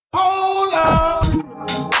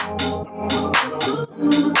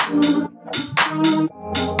What's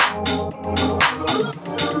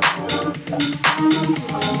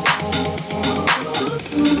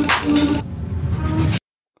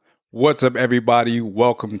up, everybody?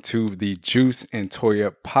 Welcome to the Juice and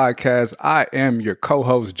Toya podcast. I am your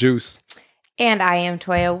co-host, Juice. And I am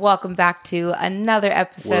Toya. Welcome back to another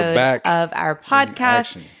episode of our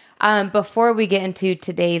podcast. Before we get into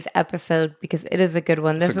today's episode, because it is a good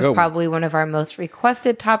one, this is probably one of our most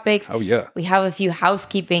requested topics. Oh, yeah. We have a few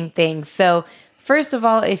housekeeping things. So first of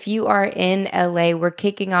all, if you are in LA, we're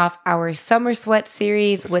kicking off our Summer Sweat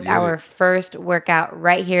series with our first workout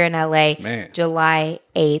right here in LA, July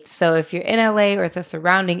 8th. So if you're in LA or it's a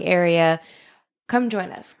surrounding area, come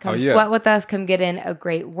join us. Come sweat with us. Come get in a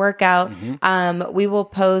great workout. We will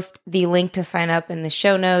post the link to sign up in the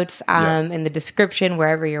show notes, in the description,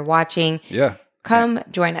 wherever you're watching. Come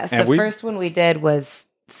join us. The first one we did was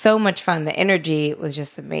so much fun. The energy was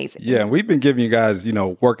just amazing. Yeah, and we've been giving you guys,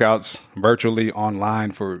 workouts virtually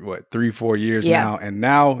online for 3-4 years now. And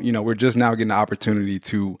now, we're just now getting the opportunity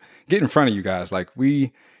to get in front of you guys. Like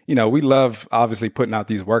we love obviously putting out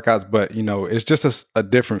these workouts, but it's just a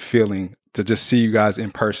different feeling to just see you guys in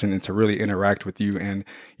person and to really interact with you. And,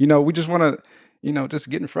 we just want to, just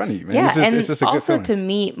get in front of you, man. Yeah, it's just a good feeling. To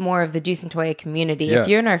meet more of the Juice and Toya community. Yeah. If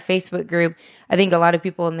you're in our Facebook group, I think a lot of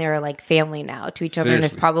people in there are like family now to each other and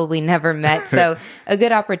have probably never met. So a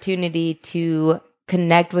good opportunity to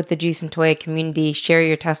connect with the Juice and Toya community, share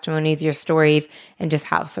your testimonies, your stories, and just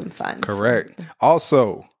have some fun. Correct.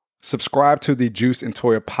 Also, subscribe to the Juice and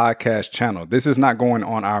Toya podcast channel. This is not going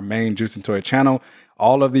on our main Juice and Toya channel.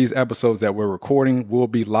 All of these episodes that we're recording will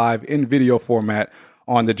be live in video format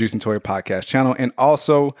on the Juice and Toya podcast channel. And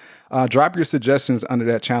also drop your suggestions under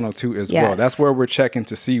that channel too as well. That's where we're checking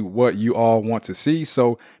to see what you all want to see.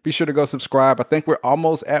 So be sure to go subscribe. I think we're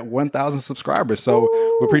almost at 1,000 subscribers. So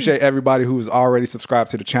we appreciate everybody who's already subscribed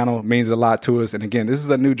to the channel. It means a lot to us. And again, this is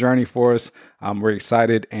a new journey for us. We're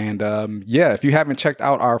excited. And if you haven't checked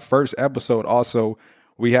out our first episode also,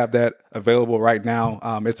 we have that available right now.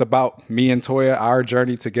 It's about me and Toya, our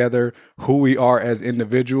journey together, who we are as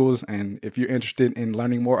individuals. And if you're interested in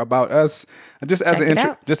learning more about us, just as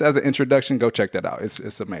an introduction, go check that out.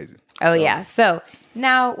 It's amazing. So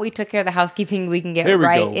now we took care of the housekeeping. We can get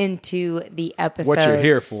into the episode. What you're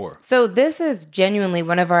here for. So this is genuinely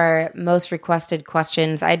one of our most requested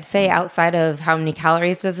questions. I'd say outside of how many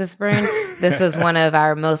calories does this burn, this is one of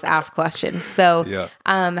our most asked questions. So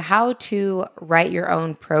how to write your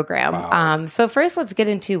own program. Wow. So first, let's get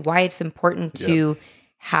into why it's important to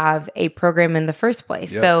have a program in the first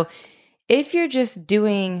place. So if you're just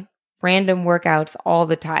doing random workouts all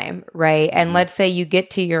the time, right? And let's say you get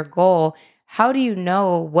to your goal, how do you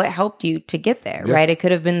know what helped you to get there, right? It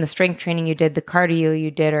could have been the strength training you did, the cardio you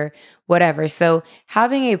did, or whatever. So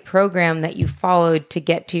having a program that you followed to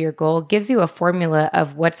get to your goal gives you a formula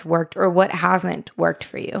of what's worked or what hasn't worked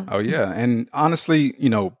for you. Oh, yeah. And honestly,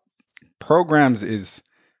 programs is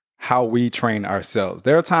how we train ourselves.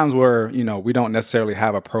 There are times where, we don't necessarily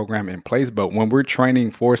have a program in place, but when we're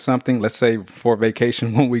training for something, let's say for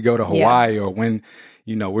vacation, when we go to Hawaii or when,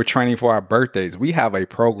 we're training for our birthdays, we have a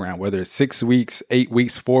program, whether it's 6 weeks, 8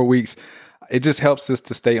 weeks, 4 weeks. It just helps us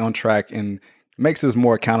to stay on track and makes us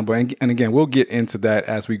more accountable. And again, we'll get into that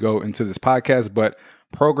as we go into this podcast, but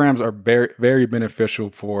programs are very, very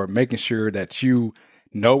beneficial for making sure that you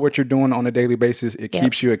know what you're doing on a daily basis. It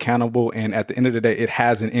keeps you accountable. And at the end of the day, it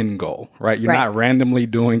has an end goal, right? You're not randomly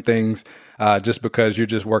doing things just because you're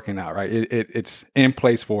just working out, right? It's in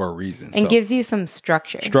place for a reason. And gives you some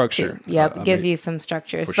structure. It gives you some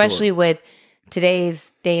structure, especially with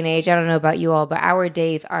today's day and age. I don't know about you all, but our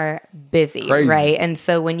days are busy, right? And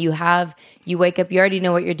so when you wake up, you already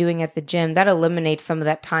know what you're doing at the gym. That eliminates some of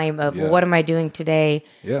that time of, well, what am I doing today?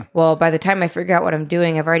 Well, by the time I figure out what I'm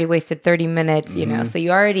doing, I've already wasted 30 minutes, so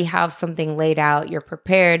you already have something laid out. You're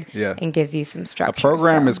prepared and gives you some structure. A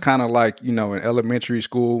program is kind of like, in elementary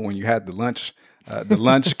school when you had the lunch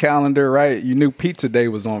calendar, right? You knew pizza day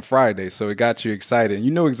was on Friday, so it got you excited. You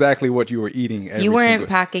knew exactly what you were eating. You weren't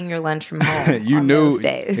packing your lunch from home. You knew those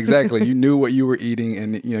days. Exactly. You knew what you were eating,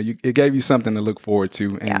 and it gave you something to look forward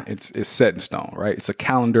to, and it's set in stone, right? It's a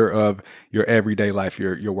calendar of your everyday life,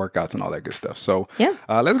 your workouts, and all that good stuff. So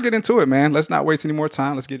let's get into it, man. Let's not waste any more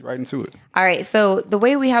time. Let's get right into it. All right. So the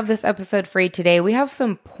way we have this episode for you today, we have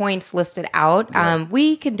some points listed out.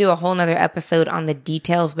 We can do a whole nother episode on the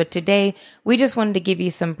details, but today we just wanted to give you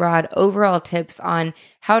some broad overall tips on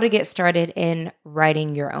how to get started in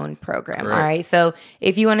writing your own program. All right. So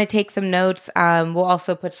if you want to take some notes, we'll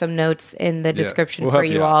also put some notes in the description for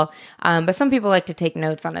you all. But some people like to take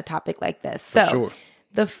notes on a topic like this. So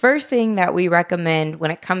the first thing that we recommend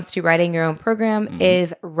when it comes to writing your own program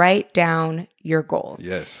is write down your goals.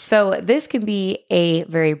 Yes. So this can be a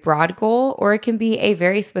very broad goal or it can be a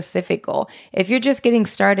very specific goal. If you're just getting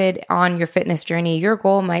started on your fitness journey, your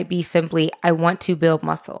goal might be simply, I want to build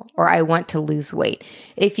muscle or I want to lose weight.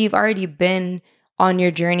 If you've already been on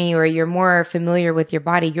your journey or you're more familiar with your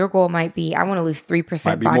body, your goal might be, I want to lose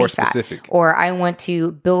 3% body fat, or I want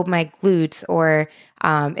to build my glutes or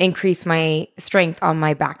increase my strength on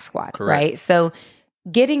my back squat, right? So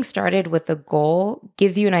getting started with a goal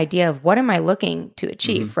gives you an idea of what am I looking to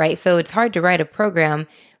achieve, right? So it's hard to write a program.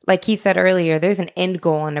 Like he said earlier, there's an end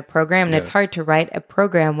goal in a program, and it's hard to write a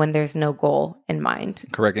program when there's no goal in mind.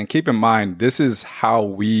 Correct. And keep in mind, this is how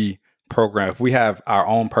we program. If we have our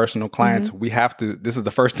own personal clients, we have to, this is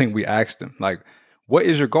the first thing we ask them. Like, what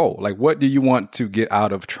is your goal? Like, what do you want to get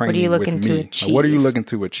out of training with me? What are you looking to achieve? Like, what are you looking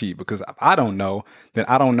to achieve? Because if I don't know, then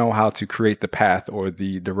I don't know how to create the path or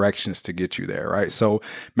the directions to get you there, right? So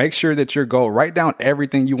make sure that your goal, write down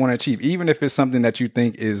everything you want to achieve, even if it's something that you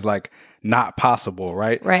think is like not possible,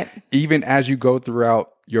 right? Right. Even as you go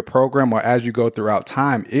throughout your program or as you go throughout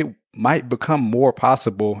time, it might become more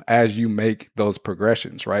possible as you make those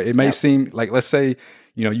progressions, right? It may seem like, let's say,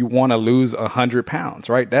 you want to lose 100 pounds,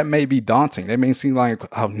 right? That may be daunting. That may seem like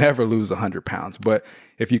I'll never lose 100 pounds. But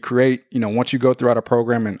if you create, once you go throughout a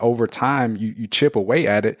program and over time, you chip away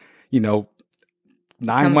at it, 9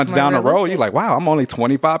 months down the road, you're like, wow, I'm only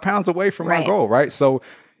 25 pounds away from my goal, right? So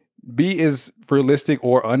be as realistic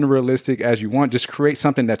or unrealistic as you want. Just create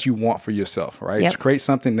something that you want for yourself, right? Just create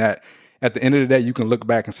something that at the end of the day, you can look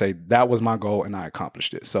back and say, that was my goal and I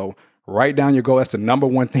accomplished it. So write down your goal. That's the number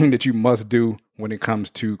one thing that you must do when it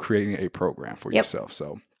comes to creating a program for yourself.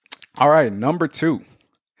 So, all right, number 2,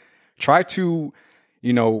 try to,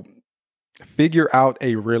 figure out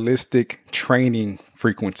a realistic training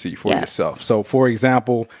frequency for yourself. So for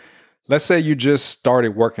example, let's say you just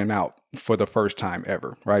started working out for the first time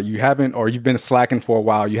ever, right? You haven't, or you've been slacking for a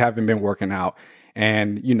while, you haven't been working out,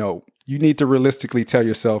 and, you need to realistically tell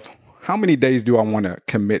yourself, how many days do I want to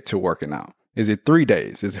commit to working out? Is it 3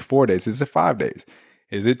 days? Is it 4 days? Is it 5 days?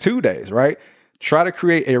 Is it 2 days, right? Try to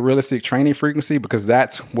create a realistic training frequency because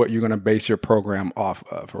that's what you're going to base your program off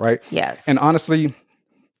of, right? Yes. And honestly,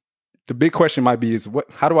 the big question might be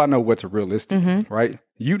how do I know what's realistic, right?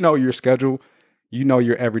 You know your schedule, you know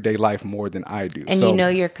your everyday life more than I do. And so,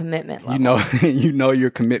 your commitment level. You know your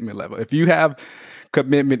commitment level. If you have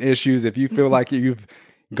commitment issues, if you feel like you've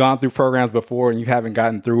gone through programs before and you haven't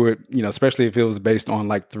gotten through it, especially if it was based on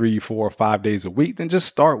like 3, 4, 5 days a week, then just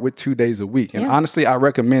start with 2 days a week. And honestly, I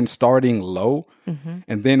recommend starting low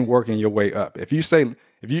and then working your way up.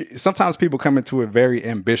 Sometimes people come into it very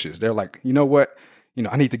ambitious. They're like, you know what?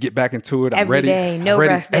 I need to get back into it. I'm ready.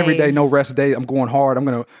 Every day, no rest day. I'm going hard. I'm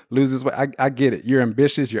going to lose this weight. I get it. You're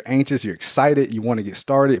ambitious. You're anxious. You're excited. You want to get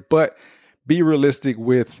started, but be realistic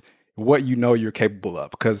with what you're capable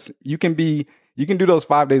of, because you can do those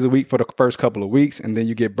 5 days a week for the first couple of weeks, and then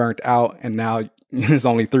you get burnt out, and now it's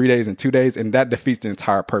only 3 days and 2 days, and that defeats the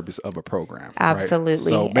entire purpose of a program.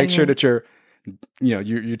 Absolutely. Right? So make sure that you're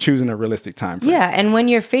choosing a realistic time frame. Yeah, and when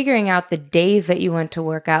you're figuring out the days that you want to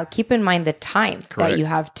work out, keep in mind the time that you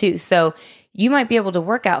have too. So you might be able to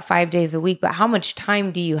work out 5 days a week, but how much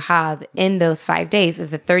time do you have in those 5 days?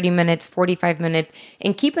 Is it 30 minutes, 45 minutes?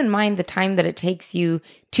 And keep in mind the time that it takes you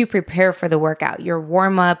to prepare for the workout. Your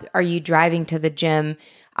warm up, are you driving to the gym?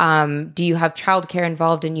 Do you have childcare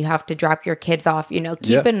involved and you have to drop your kids off?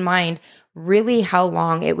 Keep in mind really how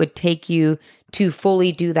long it would take you to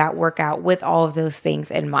fully do that workout with all of those things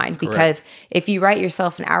in mind. Because if you write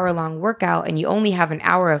yourself an hour-long workout and you only have an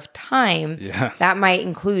hour of time, that might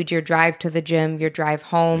include your drive to the gym, your drive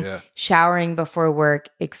home, showering before work,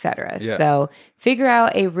 etc. So figure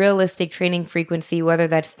out a realistic training frequency, whether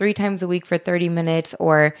that's 3 times a week for 30 minutes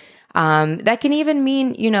or that can even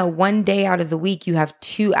mean, 1 day out of the week, you have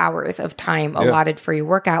 2 hours of time allotted for your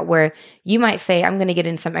workout, where you might say, I'm going to get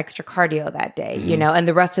in some extra cardio that day, and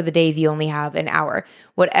the rest of the days you only have an hour.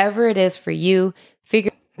 Whatever it is for you,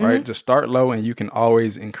 figure. Right. Just start low and you can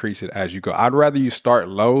always increase it as you go. I'd rather you start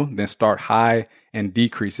low than start high and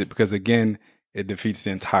decrease it, because again, it defeats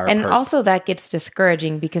the entire purpose. Also that gets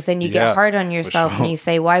discouraging, because then you get hard on yourself and you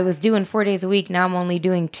say, well, I was doing 4 days a week. Now I'm only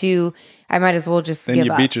doing 2. I might as well just give up. Then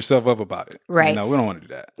you beat yourself up about it. Right. We don't want to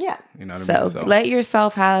do that. Yeah. You know what I mean? So let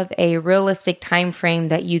yourself have a realistic time frame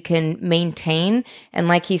that you can maintain. And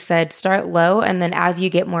like he said, start low. And then as you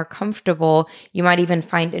get more comfortable, you might even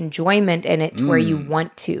find enjoyment in it to where you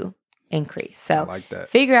want to. increase. So I like that.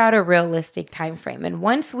 Figure out a realistic time frame. And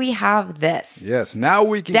once we have this, yes, now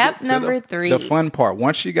we can step get to number 3. The fun part.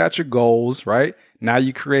 Once you got your goals, right? Now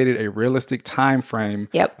you created a realistic time frame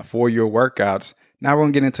for your workouts. Now we're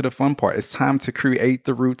going to get into the fun part. It's time to create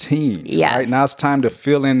the routine. Yes. Right? Now it's time to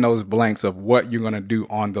fill in those blanks of what you're going to do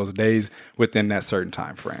on those days within that certain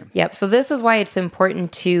time frame. Yep. So this is why it's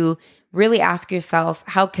important to really ask yourself,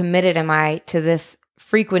 how committed am I to this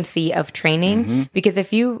frequency of training? Because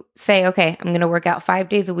if you say, okay, I'm going to work out 5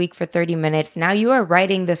 days a week for 30 minutes, now you are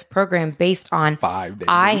writing this program based on 5 days.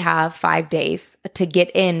 I have 5 days to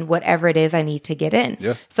get in whatever it is I need to get in.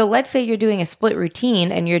 Yeah. So let's say you're doing a split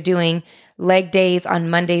routine and you're doing leg days on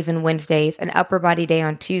Mondays and Wednesdays, an upper body day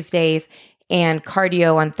on Tuesdays, and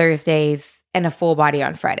cardio on Thursdays, and a full body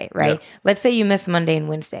on Friday, right? Yeah. Let's say you miss Monday and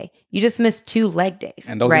Wednesday. You just missed 2 leg days.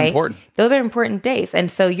 And those right? are important. Those are important days.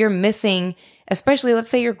 And so you're missing, especially let's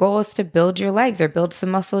say your goal is to build your legs or build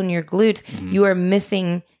some muscle in your glutes. You are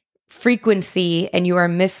missing frequency and you are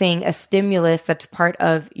missing a stimulus that's part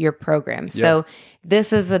of your program. Yeah. So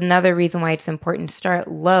this is another reason why it's important to start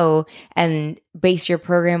low and base your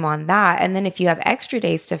program on that. And then if you have extra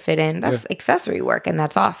days to fit in, that's accessory work, and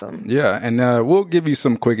that's awesome. Yeah. And we'll give you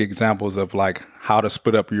some quick examples of like how to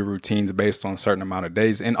split up your routines based on a certain amount of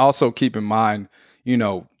days. And also keep in mind, you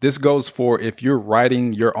know, this goes for if you're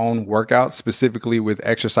writing your own workouts, specifically with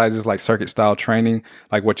exercises like circuit style training,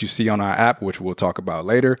 like what you see on our app, which we'll talk about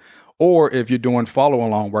later. Or if you're doing follow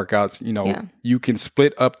along workouts, you know, you can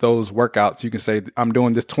split up those workouts. You can say, I'm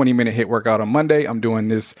doing this 20-minute HIIT workout on Monday. I'm doing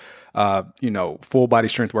this, full body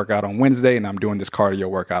strength workout on Wednesday, and I'm doing this cardio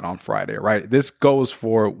workout on Friday, right? This goes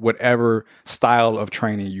for whatever style of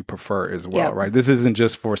training you prefer as well, right? This isn't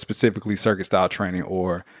just for specifically circuit style training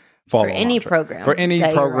or follow along. For any program. For any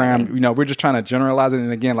program, you know, we're just trying to generalize it.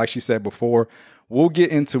 And again, like she said before, we'll get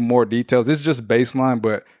into more details. This is just baseline,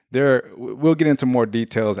 but we'll get into more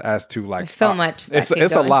details as to like there's so much. It's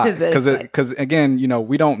a lot because again, you know,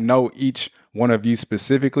 we don't know each one of you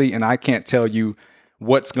specifically, and I can't tell you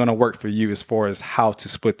what's going to work for you as far as how to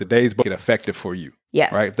split the days, but get effective for you.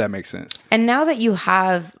 Yes. Right. If that makes sense. And now that you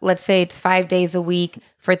have, let's say it's 5 days a week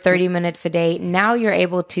for 30 minutes a day, now you're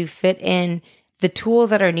able to fit in the tools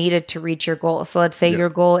that are needed to reach your goal. So let's say your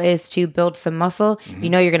goal is to build some muscle. You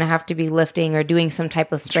know you're going to have to be lifting or doing some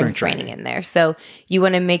type of strength training in there. So you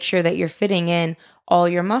want to make sure that you're fitting in all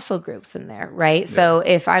your muscle groups in there, right? Yeah. So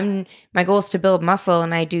if my goal is to build muscle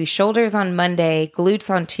and I do shoulders on Monday, glutes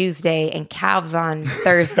on Tuesday, and calves on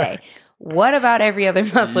Thursday, what about every other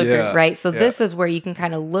muscle group, right? So this is where you can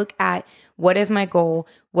kind of look at what is my goal?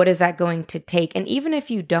 What is that going to take? And even if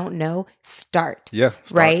you don't know, start.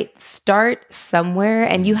 Right? Start somewhere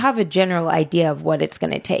and you have a general idea of what it's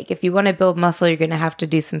going to take. If you want to build muscle, you're going to have to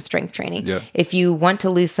do some strength training. If you want to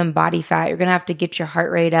lose some body fat, you're going to have to get your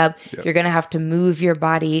heart rate up. You're going to have to move your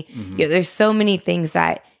body. There's so many things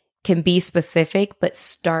that can be specific, but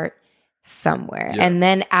start somewhere and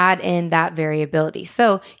then add in that variability.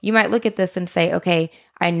 So you might look at this and say, okay,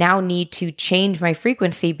 I now need to change my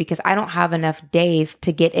frequency because I don't have enough days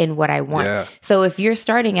to get in what I want. So if you're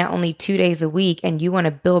starting at only 2 days a week and you want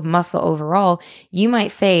to build muscle overall, you might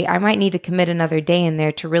say, I might need to commit another day in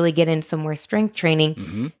there to really get in some more strength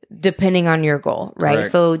training, depending on your goal, right?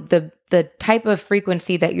 Correct. So the type of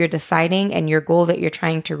frequency that you're deciding and your goal that you're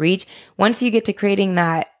trying to reach, once you get to creating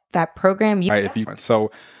that program,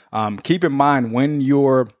 keep in mind when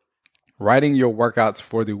you're writing your workouts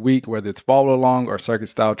for the week, whether it's follow along or circuit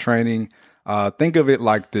style training, think of it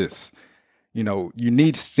like this. You know, you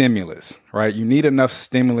need stimulus, right? You need enough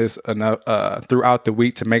stimulus throughout the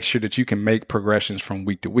week to make sure that you can make progressions from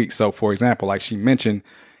week to week. So for example, like she mentioned,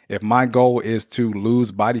 if my goal is to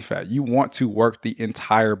lose body fat, you want to work the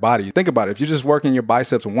entire body. Think about it. If you're just working your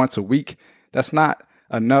biceps once a week, that's not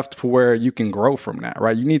enough for where you can grow from that,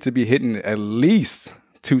 right? You need to be hitting at least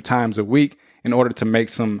 2 times a week in order to make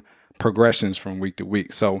some progressions from week to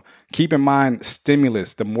week. So keep in mind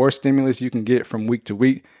stimulus. The more stimulus you can get from week to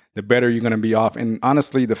week, the better you're going to be off. And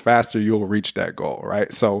honestly, the faster you'll reach that goal,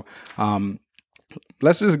 right? So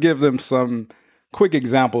let's just give them some quick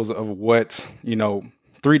examples of what,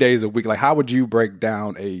 3 days a week, like how would you break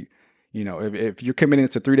down if you're committing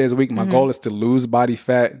to 3 days a week, my goal is to lose body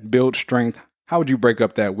fat, build strength. How would you break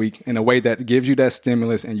up that week in a way that gives you that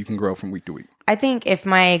stimulus and you can grow from week to week? I think if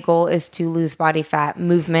my goal is to lose body fat,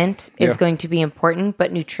 movement is going to be important,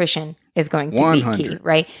 but nutrition is going to 100. Be key,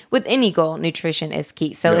 right? With any goal, nutrition is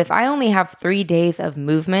key. So if I only have 3 days of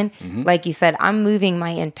movement, like you said, I'm moving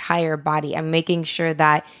my entire body. I'm making sure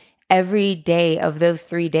that every day of those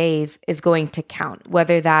 3 days is going to count,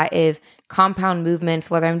 whether that is compound movements,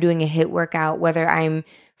 whether I'm doing a HIIT workout, whether I'm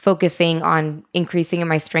focusing on increasing in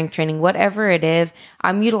my strength training, whatever it is,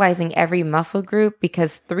 I'm utilizing every muscle group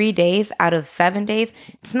because 3 days out of 7 days,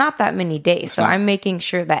 it's not that many days. So I'm making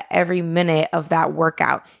sure that every minute of that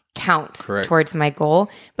workout counts towards my goal.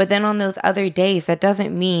 But then on those other days, that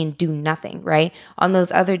doesn't mean do nothing, right? On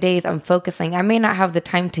those other days, I'm focusing. I may not have the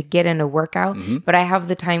time to get in a workout, but I have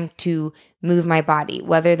the time to move my body,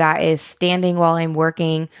 whether that is standing while I'm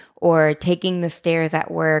working or taking the stairs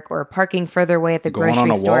at work or parking further away at the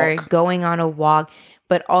grocery store, going on a walk,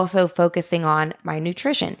 but also focusing on my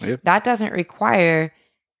nutrition. That doesn't require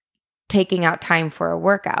taking out time for a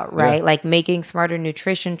workout, right? Yeah. Like making smarter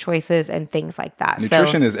nutrition choices and things like that.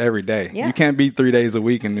 Nutrition is every day. Yeah. You can't be 3 days a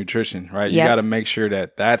week in nutrition, right? You got to make sure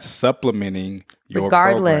that that's supplementing your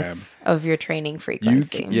regardless of your training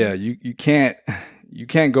frequency. You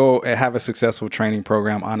can't go and have a successful training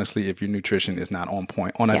program, honestly, if your nutrition is not on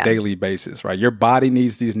point on a daily basis, right? Your body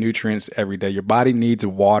needs these nutrients every day. Your body needs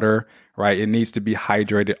water, right? It needs to be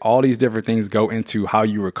hydrated. All these different things go into how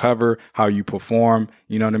you recover, how you perform.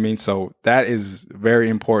 You know what I mean? So that is very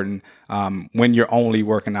important when you're only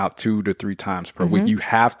working out 2 to 3 times per week. You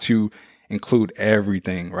have to include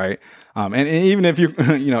everything, right? And even if you,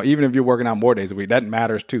 even if you're working out more days a week, that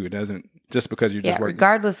matters too. It doesn't just because you're just working.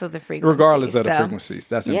 Regardless of the frequency. Regardless of the frequencies.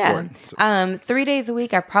 That's important. So. 3 days a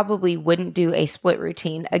week, I probably wouldn't do a split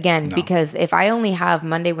routine again, because if I only have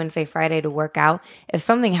Monday, Wednesday, Friday to work out, if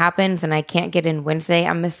something happens and I can't get in Wednesday,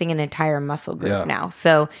 I'm missing an entire muscle group now.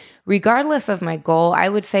 So regardless of my goal, I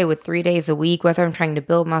would say with 3 days a week, whether I'm trying to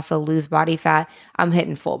build muscle, lose body fat, I'm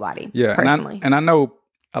hitting full body. Personally. And I know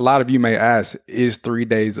a lot of you may ask, is 3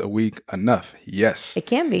 days a week enough? Yes. It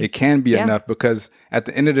can be. It can be enough, because at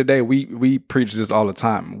the end of the day, we preach this all the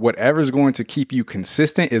time. Whatever's going to keep you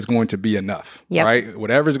consistent is going to be enough, right?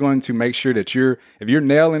 Whatever's going to make sure that if you're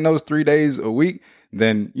nailing those 3 days a week,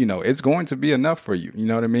 then, it's going to be enough for you. You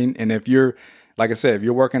know what I mean? And if you're, like I said, if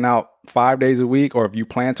you're working out 5 days a week, or if you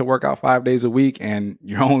plan to work out 5 days a week and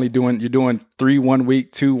you're doing 3 1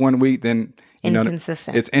 week, 2 1 week, then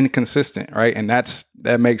inconsistent. It's inconsistent, right? And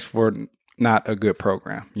that makes for not a good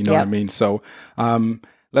program. You know what I mean? So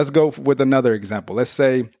let's go with another example. Let's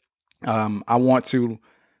say I want to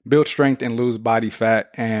build strength and lose body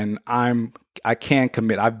fat, and I can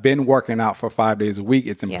commit. I've been working out for 5 days a week.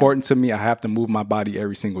 It's important to me. I have to move my body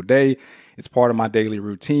every single day. It's part of my daily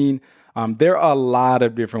routine. There are a lot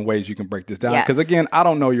of different ways you can break this down, because again, I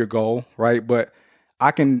don't know your goal, right? But I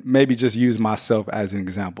can maybe just use myself as an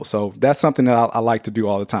example. So that's something that I like to do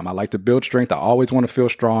all the time. I like to build strength. I always want to feel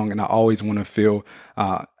strong, and I always want to feel,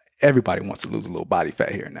 everybody wants to lose a little body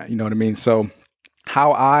fat here and there. You know what I mean? So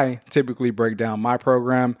how I typically break down my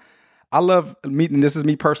program, I love meeting. This is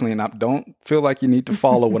me personally, and I don't feel like you need to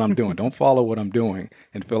follow what I'm doing. Don't follow what I'm doing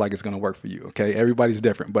and feel like it's going to work for you. Okay. Everybody's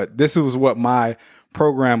different, but this is what my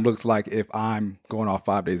program looks like if I'm going off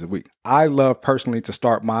 5 days a week. I love personally to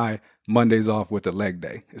start my Mondays off with a leg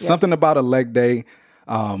day. It's something about a leg day.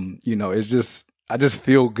 It's just, I just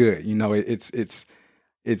feel good.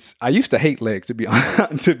 It's, I used to hate legs, to be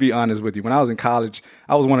honest with you. When I was in college,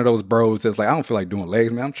 I was one of those bros that's like, I don't feel like doing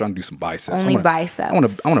legs, man. I'm trying to do some biceps. Biceps.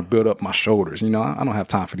 I want to build up my shoulders. I don't have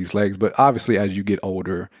time for these legs, but obviously as you get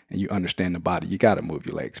older and you understand the body, you got to move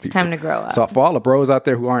your legs. It's time to grow up. So for all the bros out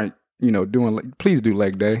there who aren't, please do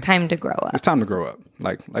leg day. It's time to grow up. It's time to grow up.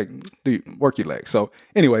 Work your legs. So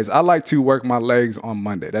anyways, I like to work my legs on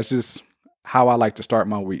Monday. That's just how I like to start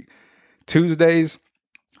my week. Tuesdays,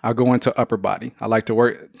 I go into upper body. I like to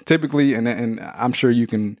work typically, and I'm sure you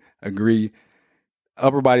can agree,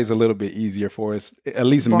 upper body is a little bit easier for us, at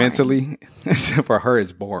least mentally. For her,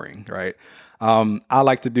 it's boring, right? I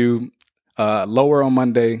like to do lower on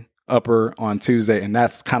Monday, upper on Tuesday, and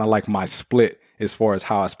that's kind of like my split as far as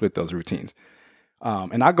how I split those routines.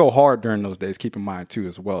 And I go hard during those days, keep in mind too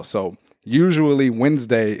as well. So usually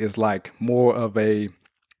Wednesday is like more of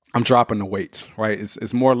I'm dropping the weights, right?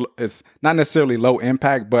 It's not necessarily low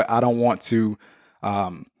impact, but I don't want to,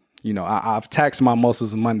 I've taxed my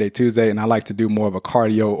muscles Monday, Tuesday, and I like to do more of a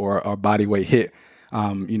cardio or a body weight hit.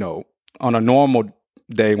 On a normal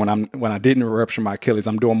day when I didn't rupture my Achilles,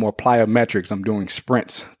 I'm doing more plyometrics. I'm doing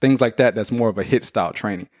sprints, things like that. That's more of a hit style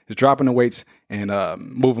training. It's dropping the weights and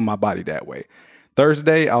moving my body that way.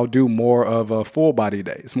 Thursday, I'll do more of a full body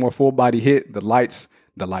day. It's more full body hit. The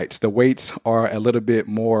weights are a little bit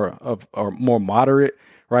more moderate,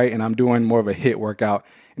 right? And I'm doing more of a hit workout.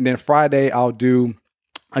 And then Friday, I'll do,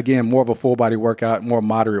 again, more of a full body workout, more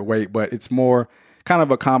moderate weight, but it's more kind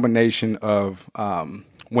of a combination of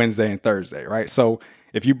Wednesday and Thursday, right? So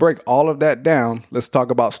if you break all of that down, let's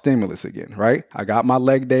talk about stimulus again, right? I got my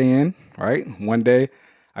leg day in, right? One day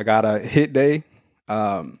I got a hit day.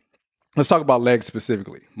 Let's talk about legs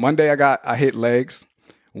specifically. Monday, I hit legs.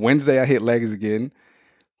 Wednesday, I hit legs again.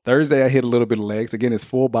 Thursday, I hit a little bit of legs. Again, it's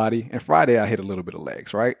full body. And Friday, I hit a little bit of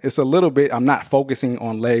legs, right? It's a little bit. I'm not focusing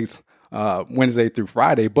on legs Wednesday through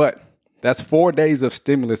Friday, but that's 4 days of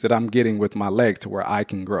stimulus that I'm getting with my legs to where I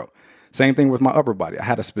can grow. Same thing with my upper body. I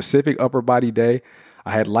had a specific upper body day.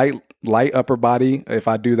 I had light upper body. If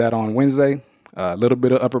I do that on Wednesday, a little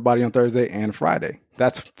bit of upper body on Thursday and Friday.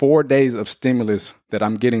 That's 4 days of stimulus that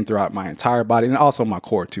I'm getting throughout my entire body, and also my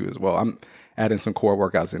core too as well. I'm adding some core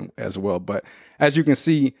workouts in as well. But as you can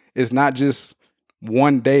see, it's not just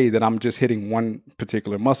one day that I'm just hitting one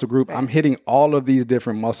particular muscle group. Right. I'm hitting all of these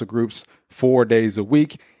different muscle groups 4 days a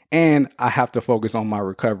week. And I have to focus on my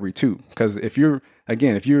recovery too. Because if you're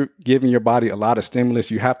giving your body a lot of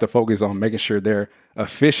stimulus, you have to focus on making sure they're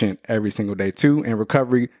efficient every single day too. And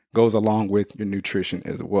recovery goes along with your nutrition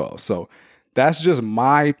as well. So that's just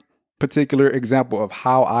my particular example of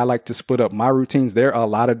how I like to split up my routines. There are a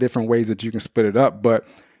lot of different ways that you can split it up. But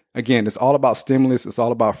again, it's all about stimulus. It's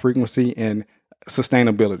all about frequency and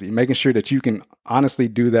sustainability, making sure that you can honestly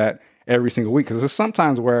do that every single week. Because there's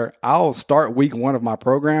sometimes where I'll start week 1 of my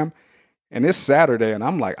program and it's Saturday and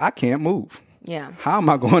I'm like, I can't move. Yeah. How am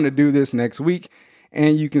I going to do this next week?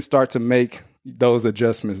 And you can start to make those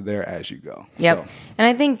adjustments there as you go. Yep. So. And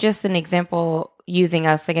I think just an example using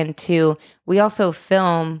us again too, we also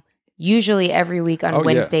film usually every week on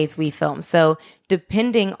Wednesdays we film. So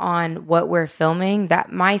depending on what we're filming,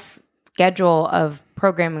 that my schedule of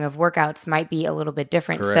programming of workouts might be a little bit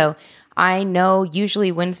different. Correct. So I know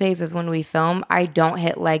usually Wednesdays is when we film. I don't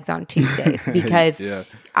hit legs on Tuesdays because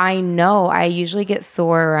I know I usually get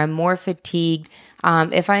sore or I'm more fatigued.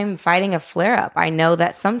 If I'm fighting a flare up, I know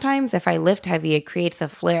that sometimes if I lift heavy, it creates a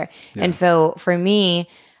flare. Yeah. And so for me,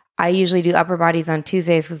 I usually do upper bodies on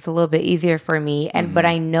Tuesdays because it's a little bit easier for me. But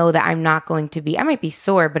I know that I'm not going to be, I might be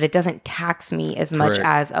sore, but it doesn't tax me as much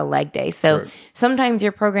as a leg day. So sometimes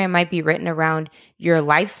your program might be written around your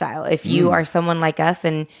lifestyle. If you are someone like us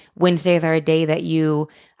and Wednesdays are a day that you,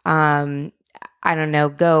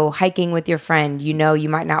 go hiking with your friend, you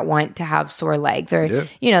might not want to have sore legs or,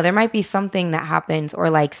 there might be something that happens,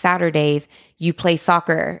 or like Saturdays, you play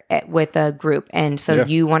soccer with a group. And so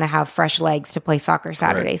you want to have fresh legs to play soccer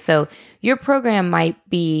Saturday. Right. So your program might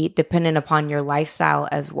be dependent upon your lifestyle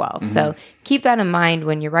as well. Mm-hmm. So keep that in mind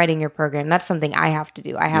when you're writing your program. That's something I have to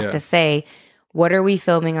do. I have to say, what are we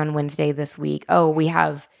filming on Wednesday this week? Oh, we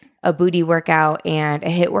have a booty workout and a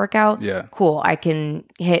hit workout. Yeah. Cool. I can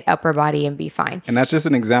hit upper body and be fine. And that's just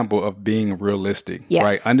an example of being realistic,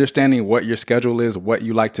 right? Understanding what your schedule is, what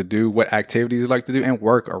you like to do, what activities you like to do, and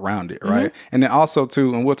work around it, right? And then also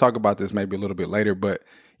too, and we'll talk about this maybe a little bit later, but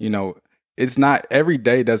it's not every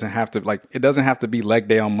day doesn't have to it doesn't have to be leg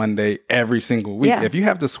day on Monday every single week. Yeah. If you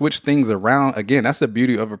have to switch things around, again, that's the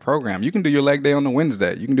beauty of a program. You can do your leg day on a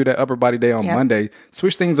Wednesday. You can do that upper body day on Monday.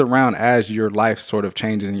 Switch things around as your life sort of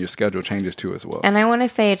changes and your schedule changes too as well. And I want to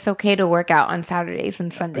say it's okay to work out on Saturdays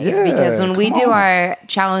and Sundays because when we do our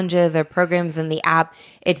challenges or programs in the app,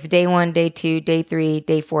 it's day 1, day 2, day 3,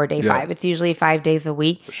 day 4, day 5. It's usually 5 days a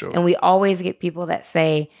week. For sure. And we always get people that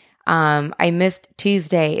say, I missed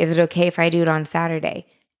Tuesday. Is it okay if I do it on Saturday?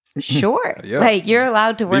 Sure. Like you're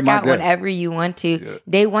allowed to work out whenever you want to. Yeah.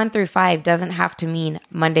 Day 1 through 5 doesn't have to mean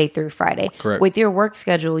Monday through Friday. Correct. With your work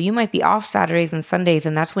schedule, you might be off Saturdays and Sundays,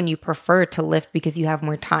 and that's when you prefer to lift because you have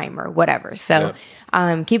more time or whatever. So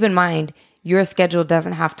keep in mind, your schedule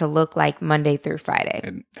doesn't have to look like Monday through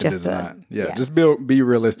Friday. Just be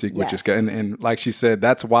realistic with your schedule. And like she said,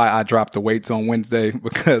 that's why I drop the weights on Wednesday,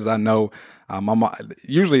 because I know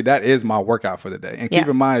usually that is my workout for the day. And keep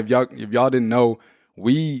in mind, if y'all didn't know,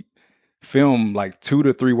 we film like 2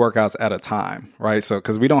 to 3 workouts at a time, right? So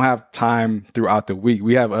because we don't have time throughout the week,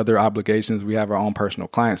 we have other obligations, we have our own personal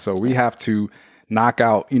clients, so we have to knock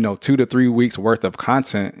out 2 to 3 weeks worth of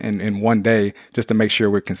content in one day just to make sure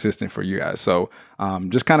we're consistent for you guys. So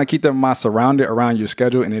just kind of keep that in mind, surround it around your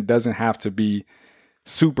schedule, and it doesn't have to be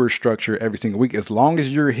super structured every single week. As long as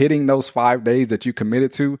you're hitting those 5 days that you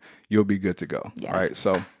committed to, you'll be good to go. Yes. Right.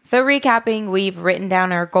 So recapping, we've written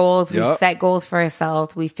down our goals. We've set goals for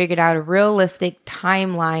ourselves. We figured out a realistic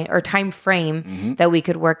timeline or time frame that we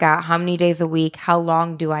could work out. How many days a week? How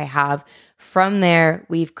long do I have? From there,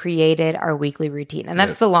 we've created our weekly routine. And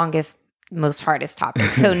that's the longest, most hardest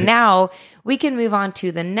topic. So now we can move on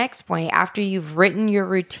to the next point. After you've written your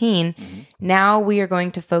routine, now we are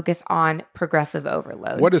going to focus on progressive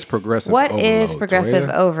overload. What is progressive overload? What is progressive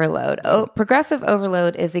overload? Progressive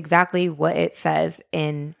overload is exactly what it says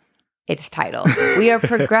in its title. We are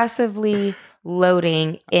progressively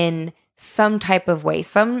loading in some type of way.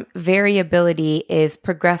 Some variability is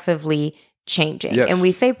progressively changing. Yes. And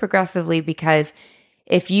we say progressively because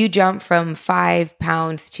if you jump from 5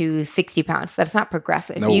 pounds to 60 pounds, that's not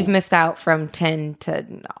progressive. No. You've missed out from 10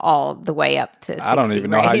 to all the way up to 60. I don't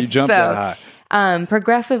even know how you jump that high.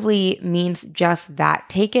 Progressively means just that.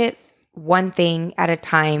 Take it one thing at a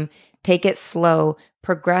time. Take it slow.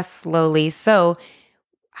 Progress slowly. So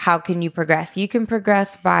how can you progress? You can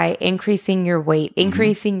progress by increasing your weight,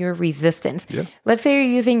 increasing your resistance. Yeah. Let's say you're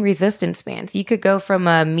using resistance bands. You could go from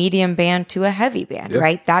a medium band to a heavy band,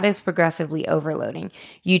 right? That is progressively overloading.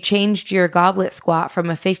 You changed your goblet squat from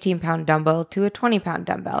a 15-pound dumbbell to a 20-pound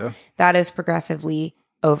dumbbell. Yeah. That is progressively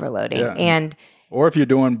overloading. Yeah. Or if you're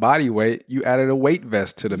doing body weight, you added a weight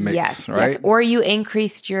vest to the mix, right? Yes. Or you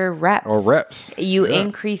increased your reps. Or reps. You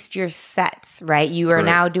increased your sets, right? You are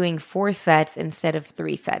now doing 4 sets instead of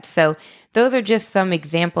 3 sets. So those are just some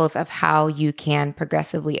examples of how you can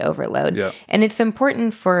progressively overload. Yep. And it's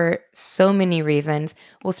important for so many reasons.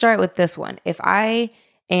 We'll start with this one. If I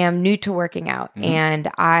am new to working out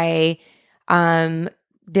and I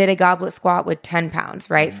did a goblet squat with 10 pounds,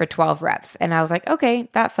 right, for 12 reps. And I was like, okay,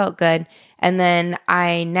 that felt good. And then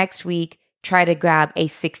I next week try to grab a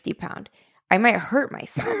 60-pound. I might hurt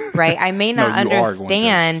myself, right? I may not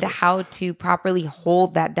understand how to properly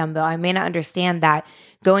hold that dumbbell. I may not understand that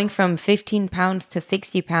going from 15 pounds to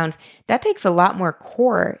 60 pounds, that takes a lot more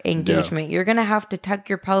core engagement. Yeah. You're going to have to tuck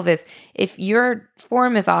your pelvis. If your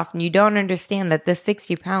form is off and you don't understand that this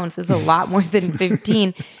 60 pounds is a lot more than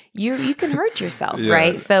 15, you can hurt yourself,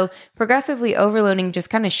 right? So progressively overloading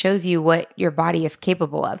just kind of shows you what your body is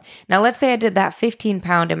capable of. Now, let's say I did that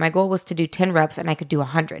 15-pound and my goal was to do 10 reps and I could do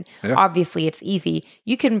 100. Yeah. Obviously, it's easy.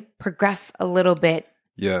 You can progress a little bit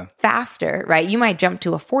faster, right? You might jump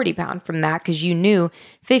to a 40-pound from that because you knew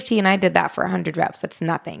 50 and I did that for 100 reps. That's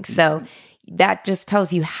nothing. So that just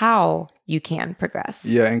tells you how you can progress.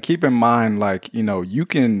 Yeah. And keep in mind, like, you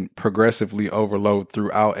can progressively overload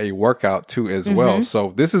throughout a workout too as well.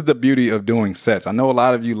 So this is the beauty of doing sets. I know a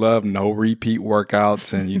lot of you love no repeat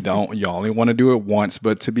workouts and you only want to do it once.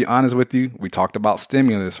 But to be honest with you, we talked about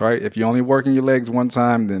stimulus, right? If you're only working your legs one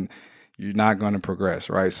time, then you're not going to progress,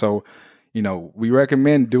 right? So we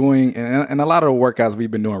recommend doing, and a lot of the workouts we've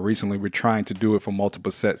been doing recently, we're trying to do it for multiple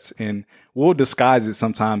sets, and we'll disguise it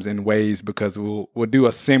sometimes in ways because we'll do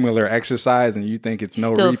a similar exercise and you think it's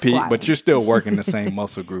no repeat, squatting. But you're still working the same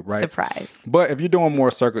muscle group, right? Surprise. But if you're doing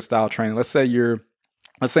more circuit style training, let's say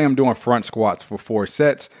I'm doing front squats for 4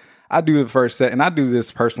 sets. I do the first set, and I do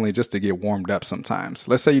this personally just to get warmed up sometimes.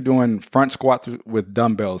 Let's say you're doing front squats with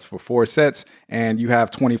dumbbells for 4 sets and you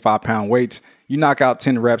have 25-pound weights. You knock out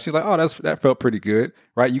 10 reps. You're like, oh, that felt pretty good,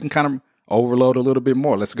 right? You can kind of overload a little bit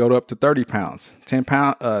more. Let's go up to 30 pounds.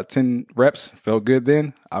 10 reps felt good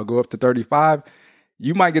then. I'll go up to 35.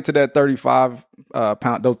 You might get to that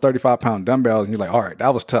 35-pound dumbbells, and you're like, all right,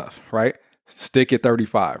 that was tough, right? Stick at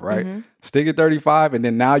 35, right? Stick at 35, and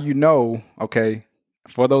then now okay,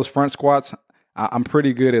 for those front squats, I'm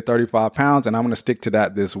pretty good at 35 pounds, and I'm going to stick to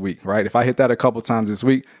that this week, right? If I hit that a couple times this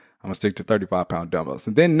week, I'm going to stick to 35-pound dumbbells.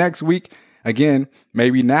 And then next week, again,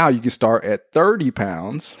 maybe now you can start at 30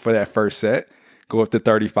 pounds for that first set, go up to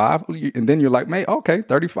 35, and then you're like, okay,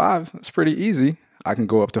 35, that's pretty easy. I can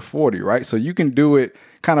go up to 40, right? So you can do it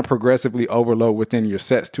kind of progressively overload within your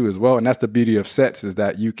sets too as well. And that's the beauty of sets, is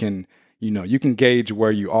that you can gauge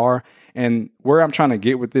where you are. And where I'm trying to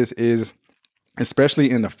get with this is, especially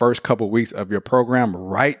in the first couple of weeks of your program,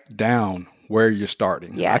 write down where you're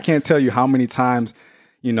starting. Yes. I can't tell you how many times,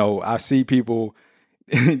 I see people,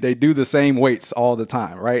 they do the same weights all the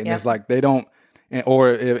time, right? And it's like they don't,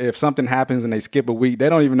 or if something happens and they skip a week, they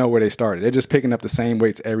don't even know where they started. They're just picking up the same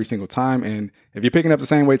weights every single time. And if you're picking up the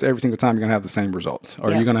same weights every single time, you're going to have the same results,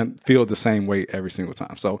 or you're going to feel the same weight every single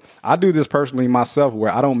time. So I do this personally myself,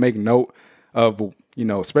 where I don't make note of,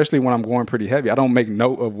 especially when I'm going pretty heavy, I don't make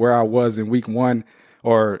note of where I was in week 1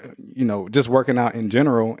 or, just working out in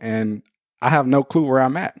general. And I have no clue where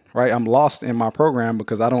I'm at, right? I'm lost in my program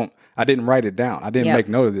because I didn't write it down. I didn't make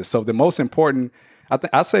note of this. So the most important,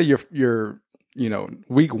 I say your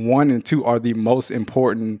week 1 and 2 are the most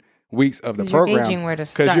important weeks of the program. You're gauging where to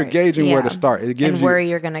start. Because you're gauging where to start. It gives where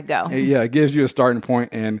you're going to go. Yeah, it gives you a starting point.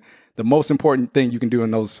 And the most important thing you can do in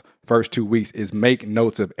those first 2 weeks is make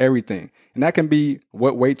notes of everything. And that can be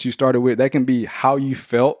what weights you started with. That can be how you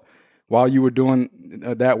felt while you were doing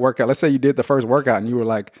that workout. Let's say you did the first workout and you were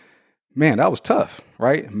like, man, that was tough,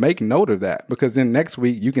 right? Make note of that, because then next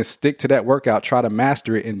week you can stick to that workout, try to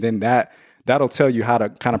master it, and then that'll tell you how to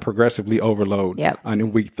kind of progressively overload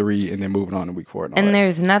in week 3 and then moving on to week 4. And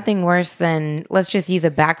there's nothing worse than, let's just use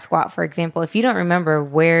a back squat, for example. If you don't remember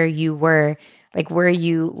where you were like where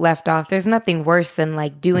you left off. There's nothing worse than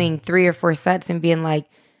like doing 3 or 4 sets and being like,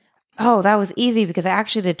 oh, that was easy because I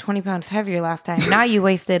actually did 20 pounds heavier last time. Now you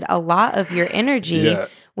wasted a lot of your energy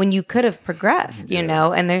when you could have progressed, you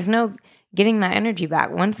know, and there's no getting that energy back.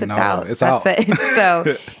 Once it's out, that's it.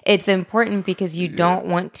 So it's important because you don't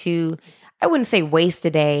want to, I wouldn't say waste a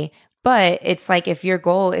day, but it's like if your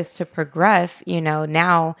goal is to progress, you know,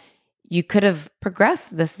 now you could have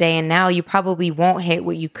progressed this day and now you probably won't hit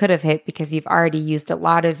what you could have hit because you've already used a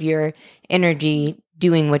lot of your energy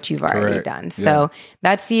doing what you've already done. So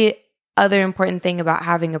that's the other important thing about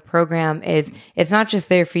having a program is it's not just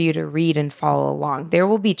there for you to read and follow along. There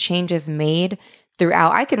will be changes made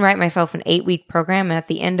throughout. I can write myself an 8-week program and at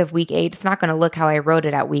the end of week 8, it's not going to look how I wrote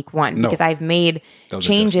it at week 1 because I've made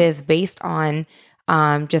changes based on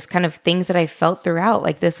just kind of things that I felt throughout.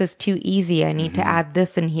 Like this is too easy. I need to add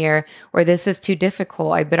this in here, or this is too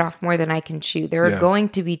difficult. I bit off more than I can chew. There are going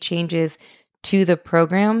to be changes to the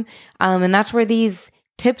program. And that's where these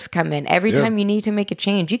tips come in. Every time you need to make a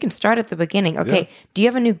change, you can start at the beginning. Okay, do you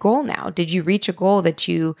have a new goal now? Did you reach a goal that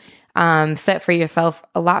you set for yourself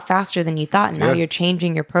a lot faster than you thought? And now you're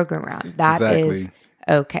changing your program around. That is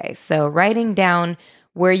okay. So writing down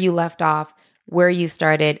where you left off, where you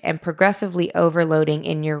started, and progressively overloading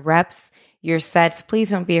in your reps, your sets. Please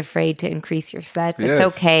don't be afraid to increase your sets. It's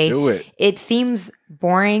okay. Do it. It seems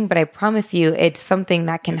boring, but I promise you it's something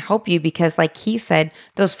that can help you because like he said,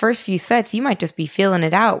 those first few sets, you might just be feeling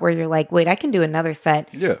it out where you're like, wait, I can do another set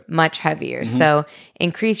much heavier. So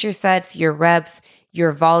increase your sets, your reps,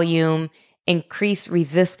 your volume, increase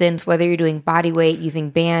resistance, whether you're doing body weight, using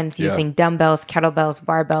bands, using dumbbells, kettlebells,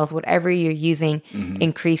 barbells, whatever you're using,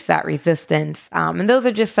 increase that resistance. And those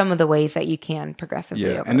are just some of the ways that you can progressively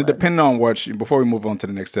overload. And depending on before we move on to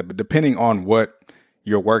the next step, but depending on what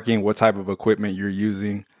you're working, what type of equipment you're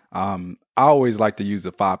using, I always like to use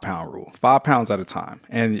the 5-pound rule, 5 pounds at a time.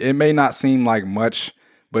 And it may not seem like much,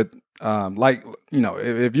 but like, you know,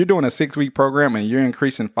 if you're doing a 6-week program and you're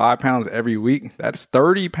increasing 5 pounds every week, that's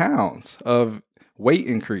 30 pounds of weight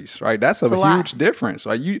increase, right? That's a huge difference.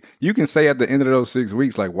 Like you can say at the end of those 6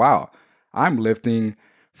 weeks, like, wow, I'm lifting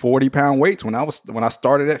 40-pound weights when I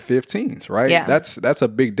started at 15s, right? Yeah. That's a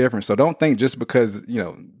big difference. So don't think just because, you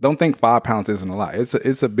know, don't think 5 pounds isn't a lot.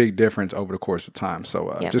 It's a big difference over the course of time.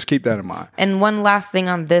 So just keep that in mind. And one last thing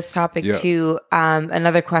on this topic too,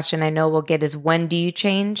 another question I know we'll get is when do you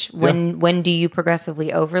change? When do you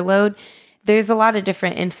progressively overload? There's a lot of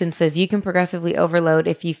different instances. You can progressively overload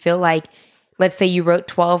if you feel like, let's say you wrote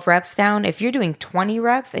 12 reps down. If you're doing 20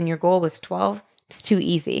 reps and your goal was 12, it's too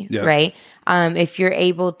easy, right? If you're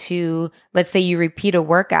able to, let's say you repeat a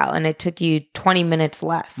workout and it took you 20 minutes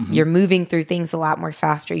less, you're moving through things a lot more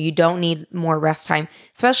faster. You don't need more rest time,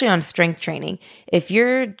 especially on strength training. If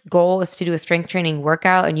your goal is to do a strength training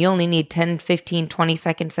workout and you only need 10, 15, 20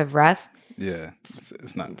 seconds of rest,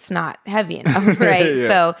 it's not heavy enough, right?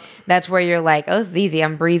 So that's where you're like, oh, this is easy.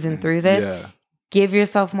 I'm breezing through this. Give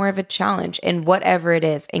yourself more of a challenge, and whatever it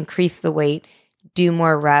is, increase the weight, do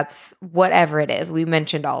more reps, whatever it is. We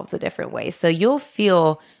mentioned all of the different ways. So you'll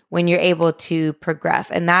feel when you're able to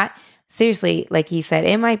progress. And that, seriously, like he said,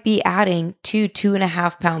 it might be adding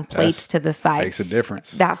 2.5 pound plates to the side. Makes a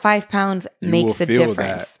difference. That 5 pounds makes a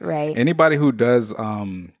difference, right? Anybody who does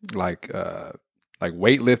like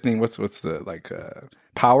weightlifting, what's the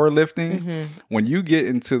powerlifting, when you get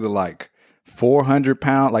into the like 400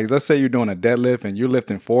 pound, like let's say you're doing a deadlift and you're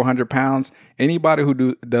lifting 400 pounds, anybody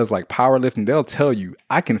who does like powerlifting, they'll tell you,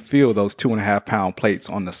 I can feel those 2.5 pound plates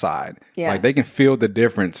on the side. Like they can feel the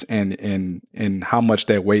difference in how much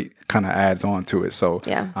that weight kind of adds on to it. So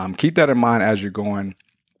keep that in mind as you're going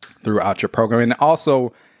throughout your program. And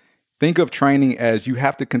also think of training as you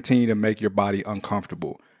have to continue to make your body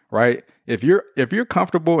uncomfortable, right? If you're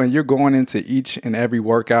comfortable and you're going into each and every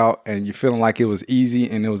workout and you're feeling like it was easy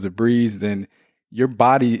and it was a breeze, then your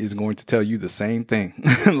body is going to tell you the same thing.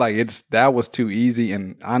 Like that was too easy.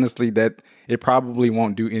 And honestly, that it probably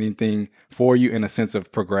won't do anything for you in a sense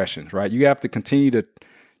of progression, right? You have to continue to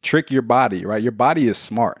trick your body, right? Your body is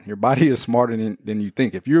smart. Your body is smarter than you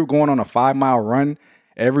think. If you're going on a 5-mile run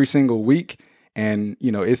every single week and,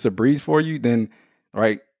 you know, it's a breeze for you, then,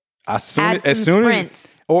 right, as soon as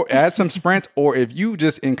or add some sprints, or if you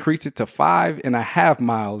just increase it to 5.5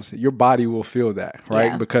 miles, your body will feel that,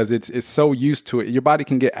 right? Because it's so used to it. Your body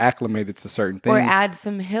can get acclimated to certain things. Or add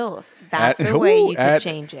some hills. That's the way you can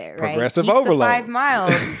change it, right? Progressive overload. The 5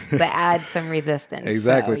 miles, but add some resistance.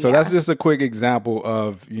 Exactly. So that's just a quick example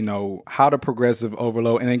of, you know, how to progressive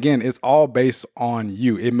overload. And again, it's all based on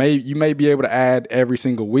you. You may be able to add every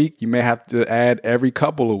single week. You may have to add every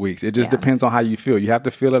couple of weeks. It just depends on how you feel. You have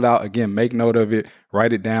to feel it out. Again, make note of it,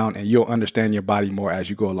 write it it down, and you'll understand your body more as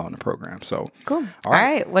you go along the program. So cool. All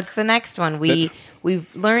right. What's the next one?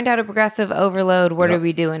 We've learned how to progressive overload. What are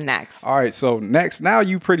we doing next? All right. So next, now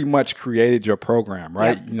you pretty much created your program,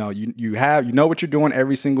 right? Yep. You know what you're doing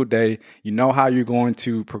every single day. You know how you're going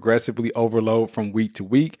to progressively overload from week to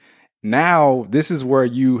week. Now, this is where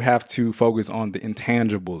you have to focus on the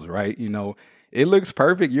intangibles, right? It looks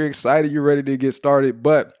perfect. You're excited. You're ready to get started,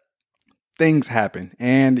 but things happen,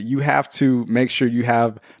 and you have to make sure you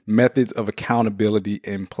have methods of accountability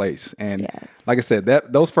in place. And like I said,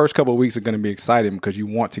 those first couple of weeks are going to be exciting because you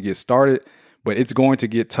want to get started, but it's going to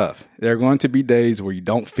get tough. There are going to be days where you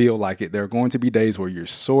don't feel like it. There are going to be days where you're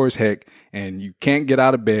sore as heck and you can't get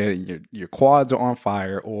out of bed and your quads are on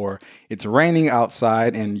fire, or it's raining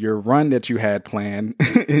outside and your run that you had planned,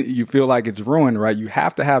 you feel like it's ruined, right? You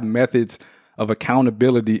have to have methods of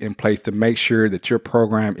accountability in place to make sure that your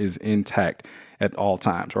program is intact at all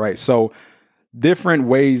times, right? So different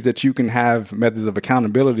ways that you can have methods of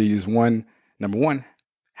accountability is number one,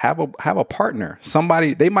 have a partner.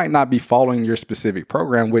 Somebody, they might not be following your specific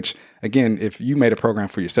program, which again, if you made a program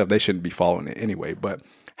for yourself, they shouldn't be following it anyway, but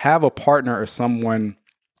have a partner or someone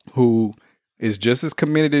who is just as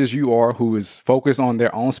committed as you are, who is focused on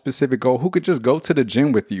their own specific goal, who could just go to the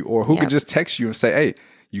gym with you, or who could just text you and say, hey,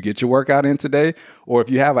 you get your workout in today. Or if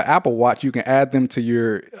you have an Apple Watch, you can add them to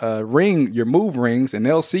your your move rings, and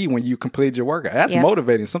they'll see when you completed your workout. That's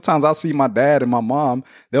motivating. Sometimes I'll see my dad and my mom,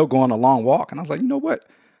 they'll go on a long walk. And I was like, you know what?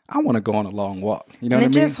 I want to go on a long walk. You know what I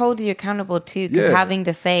mean? And it just holds you accountable too, because having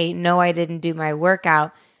to say, no, I didn't do my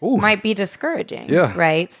workout might be discouraging,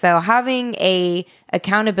 right? So having a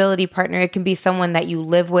accountability partner, it can be someone that you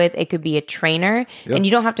live with. It could be a trainer, and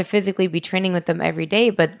you don't have to physically be training with them every day,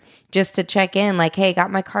 but just to check in, like, hey, got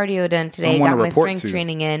my cardio done today, got my strength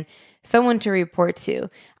training in. Someone to report to.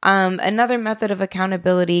 Another method of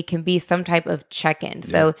accountability can be some type of check-in.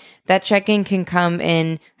 So that check-in can come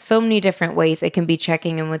in so many different ways. It can be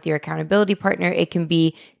checking in with your accountability partner. It can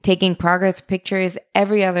be taking progress pictures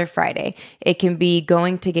every other Friday. It can be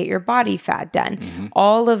going to get your body fat done. Mm-hmm.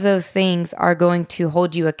 All of those things are going to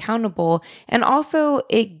hold you accountable. And also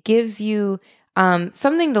it gives you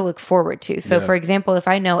something to look forward to. So for example, if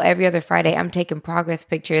I know every other Friday I'm taking progress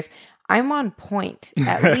pictures, I'm on point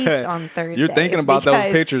at least on Thursdays. You're thinking about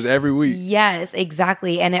those pictures every week. Yes,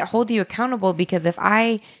 exactly. And it holds you accountable, because if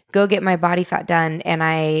I go get my body fat done and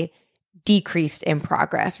I decreased in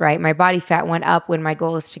progress, right? My body fat went up when my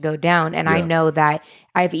goal is to go down. And I know that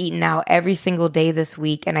I've eaten out every single day this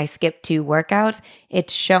week and I skipped 2 workouts.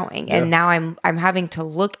 It's showing. And now I'm having to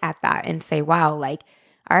look at that and say, wow, like,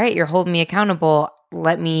 all right, you're holding me accountable.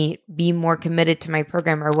 Let me be more committed to my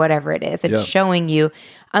program, or whatever it is. It's showing you.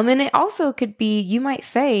 And it also could be, you might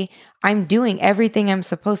say, I'm doing everything I'm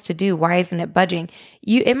supposed to do. Why isn't it budging?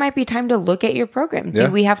 It might be time to look at your program. Do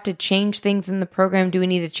we have to change things in the program? Do we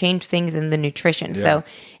need to change things in the nutrition? So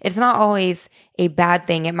it's not always a bad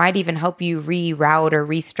thing. It might even help you reroute or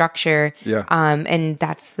restructure. And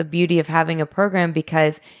that's the beauty of having a program,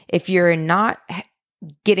 because if you're not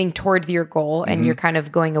getting towards your goal and you're kind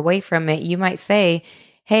of going away from it, you might say,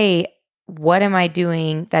 hey, what am I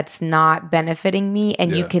doing that's not benefiting me?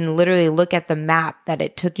 And you can literally look at the map that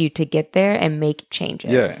it took you to get there and make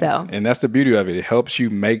changes. And that's the beauty of it. It helps you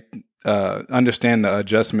understand the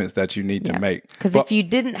adjustments that you need to make. Because if you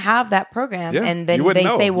didn't have that program, and then they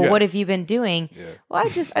say, well, what have you been doing? Well,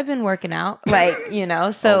 I've been working out, like,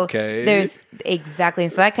 so there's exactly.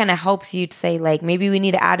 So that kind of helps you to say, like, maybe we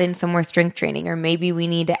need to add in some more strength training, or maybe we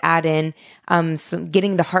need to add in some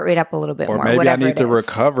getting the heart rate up a little bit more. Or maybe I need to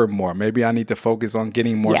recover more. Maybe I need to focus on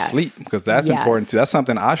getting more sleep, because that's important too. That's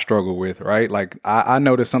something I struggle with, right? Like I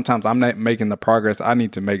notice sometimes I'm not making the progress I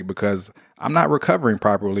need to make because I'm not recovering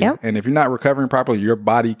properly. And if you're not recovering properly, your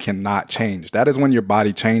body cannot change. That is when your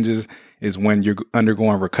body changes, is when you're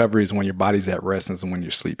undergoing recovery, is when your body's at rest, and when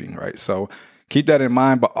you're sleeping, right? So keep that in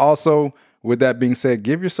mind. But also, with that being said,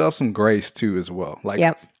 give yourself some grace too as well. Like,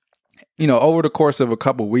 over the course of a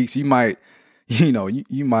couple of weeks, you might,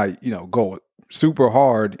 you might go super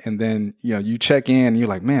hard, and then, you check in and you're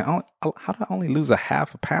like, man, how did I only lose a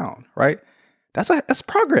half a pound, right? That's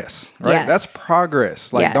progress, right? That's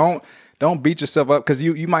progress. Like, don't beat yourself up, because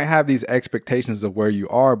you might have these expectations of where you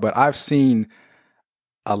are, but I've seen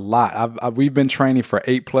a lot. We've been training for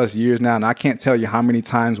 8+ years now, and I can't tell you how many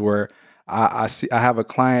times where I have a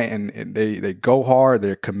client and they go hard,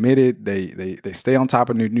 they're committed, they stay on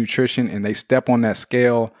top of nutrition, and they step on that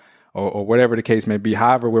scale or whatever the case may be,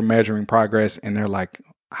 however we're measuring progress, and they're like,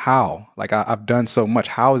 how? Like, I've done so much.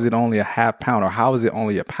 How is it only a half pound, or how is it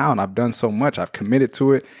only a pound? I've done so much. I've committed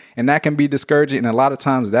to it. And that can be discouraging. And a lot of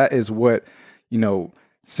times that is what,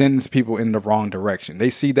 sends people in the wrong direction. They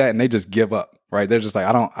see that and they just give up, right? They're just like,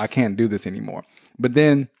 I can't do this anymore. But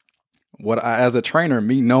then as a trainer,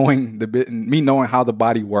 me knowing how the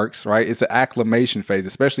body works, right? It's an acclimation phase,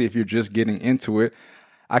 especially if you're just getting into it.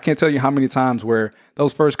 I can't tell you how many times where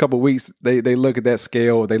those first couple of weeks, they look at that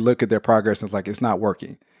scale, they look at their progress and it's like, it's not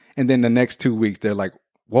working. And then the next 2 weeks, they're like,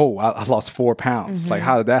 whoa, I lost 4 pounds. Like,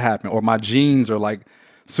 how did that happen? Or my jeans are like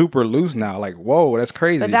super loose now. Like, whoa, that's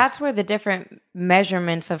crazy. But that's where the different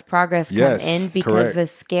measurements of progress come in, because the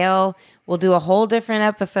scale, we'll do a whole different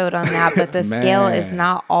episode on that, but the scale is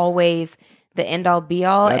not always the end all be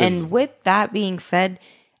all. And with that being said,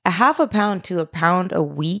 a half a pound to a pound a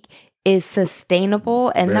week is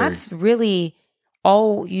sustainable. And that's really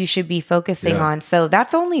all you should be focusing on. So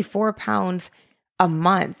that's only 4 pounds a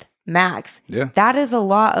month. Max. Yeah. That is a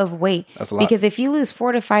lot of weight. That's a lot. Because if you lose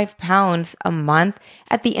 4 to 5 pounds a month,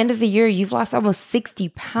 at the end of the year, you've lost almost 60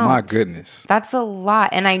 pounds. My goodness. That's a lot.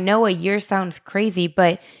 And I know a year sounds crazy,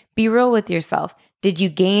 but be real with yourself. Did you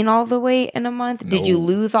gain all the weight in a month? No. Did you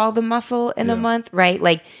lose all the muscle in a month? Right?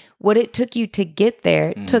 Like what it took you to get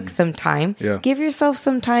there took some time. Yeah. Give yourself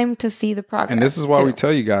some time to see the progress. And this is why we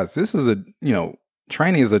tell you guys, this is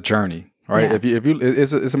training is a journey. Right. Yeah. If you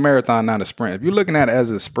it's a marathon, not a sprint. If you're looking at it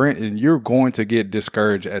as a sprint, and you're going to get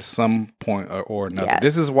discouraged at some point or another. Yes.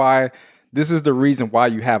 This is the reason why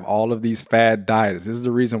you have all of these fad diets. This is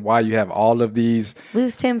the reason why you have all of these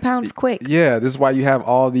lose 10 pounds quick. Yeah. This is why you have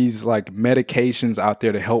all these like medications out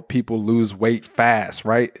there to help people lose weight fast.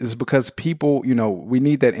 Right. It's because people, we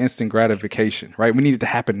need that instant gratification. Right. We need it to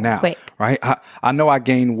happen now. Quick. Right. I know I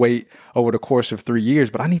gained weight over the course of 3 years,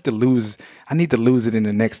 but I need to lose it in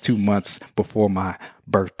the next 2 months before my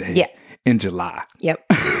birthday in July. Yep.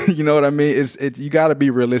 You know what I mean? It's you got to be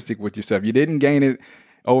realistic with yourself. You didn't gain it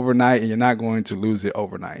overnight and you're not going to lose it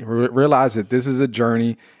overnight. Realize that this is a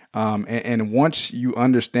journey. And once you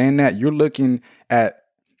understand that, you're looking at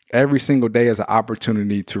every single day as an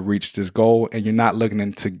opportunity to reach this goal, and you're not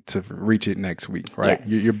looking to reach it next week, right?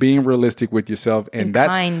 Yes. You're being realistic with yourself, and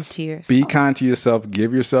that's kind to yourself. Be kind to yourself.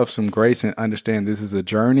 Give yourself some grace and understand this is a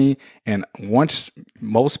journey. And once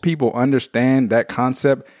most people understand that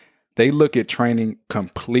concept, they look at training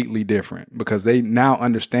completely different, because they now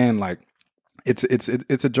understand like it's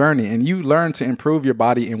a journey, and you learn to improve your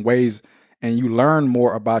body in ways, and you learn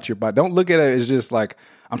more about your body. Don't look at it as just like,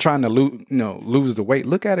 I'm trying to lose the weight.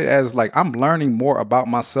 Look at it as like, I'm learning more about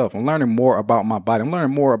myself. I'm learning more about my body. I'm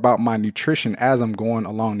learning more about my nutrition as I'm going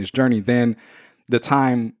along this journey than the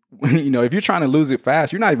time, if you're trying to lose it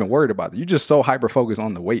fast, you're not even worried about it. You're just so hyper-focused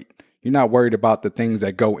on the weight. You're not worried about the things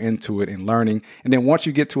that go into it and learning. And then once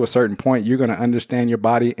you get to a certain point, you're going to understand your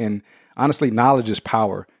body. And honestly, knowledge is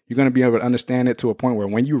power. You're going to be able to understand it to a point where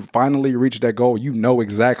when you finally reach that goal, you know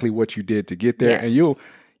exactly what you did to get there. Yes. And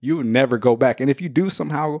you'll never go back. And if you do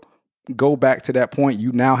somehow go back to that point,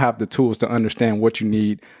 you now have the tools to understand what you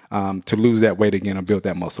need to lose that weight again or build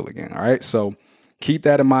that muscle again. All right. So keep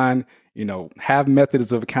that in mind. Have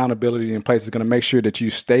methods of accountability in place. It's going to make sure that you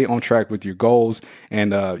stay on track with your goals.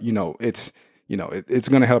 And, it's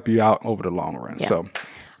going to help you out over the long run. Yeah. So.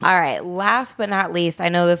 All right. Last but not least, I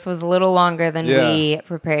know this was a little longer than we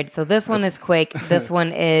prepared. So this one is quick. This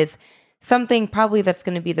one is something probably that's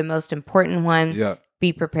going to be the most important one. Yeah.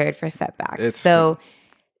 Be prepared for setbacks.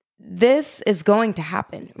 This is going to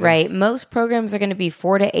happen, right? Most programs are going to be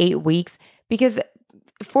 4 to 8 weeks, because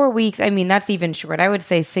 4 weeks, I mean, that's even short. I would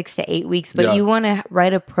say 6 to 8 weeks, but you want to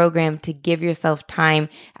write a program to give yourself time,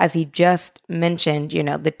 as he just mentioned,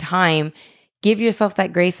 the time. Give yourself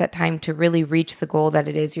that grace, that time to really reach the goal that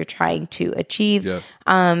it is you're trying to achieve.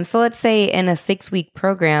 Yeah. So let's say in a 6-week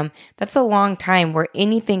program, that's a long time where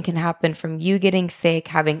anything can happen, from you getting sick,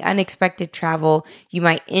 having unexpected travel, you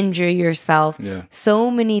might injure yourself. Yeah.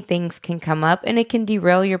 So many things can come up, and it can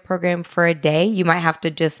derail your program for a day. You might have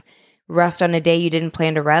to just rest on a day you didn't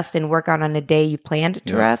plan to rest and work out on a day you planned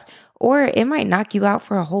to rest, or it might knock you out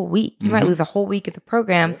for a whole week. You might lose a whole week of the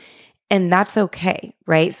program, and that's okay,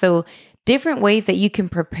 right? So different ways that you can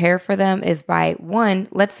prepare for them is by, one,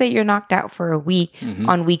 let's say you're knocked out for a week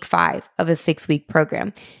on week 5 of a 6-week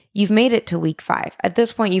program. You've made it to week 5. At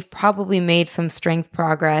this point, you've probably made some strength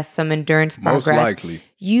progress, some endurance progress. Most likely.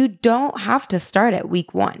 You don't have to start at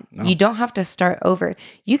week 1. No. You don't have to start over.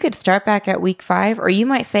 You could start back at week 5, or you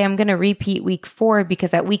might say, I'm going to repeat week 4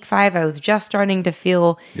 because at week 5, I was just starting to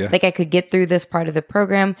feel like I could get through this part of the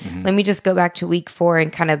program. Let me just go back to week 4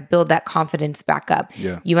 and kind of build that confidence back up.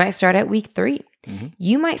 You might start at week 3.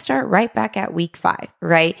 You might start right back at week 5,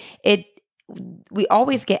 right? we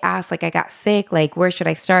always get asked, like, I got sick, like, where should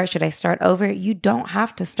I start? Should I start over? You don't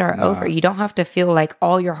have to start over. You don't have to feel like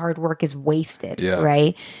all your hard work is wasted,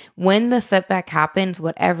 right? When the setback happens,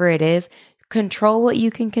 whatever it is, control what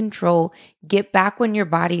you can control. Get back when your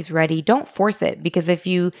body's ready. Don't force it, because if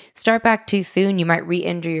you start back too soon, you might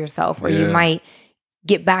re-injure yourself, or you might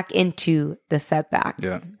get back into the setback.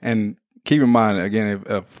 Yeah. And keep in mind, again,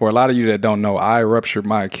 for a lot of you that don't know, I ruptured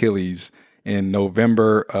my Achilles in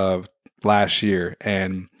November of last year.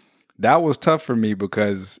 And that was tough for me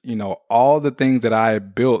because, you know, all the things that I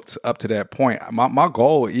had built up to that point, my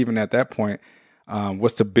goal, even at that point,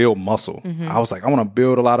 was to build muscle. I was like, I want to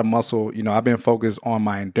build a lot of muscle. You know, I've been focused on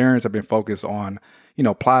my endurance. I've been focused on, you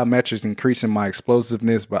know, plyometrics, increasing my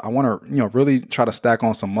explosiveness. But I want to, you know, really try to stack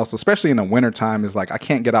on some muscle, especially in the wintertime. It's like I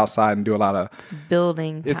can't get outside and do a lot of... It's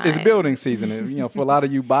building time. It's building season. And, you know, for a lot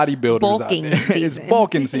of you bodybuilders out there, it's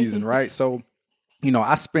bulking season, right? So, you know,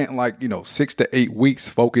 I spent like, you know, 6 to 8 weeks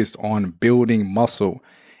focused on building muscle.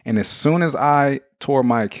 And as soon as I tore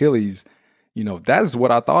my Achilles, you know, that's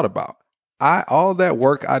what I thought about. All that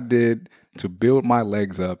work I did to build my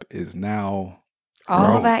legs up is now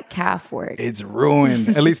all that calf work. It's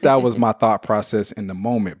ruined. At least that was my thought process in the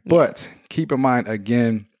moment. But keep in mind,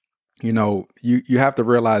 again, you know, you have to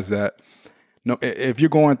realize that if you're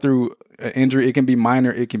going through an injury, it can be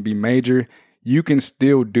minor, it can be major. You can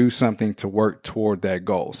still do something to work toward that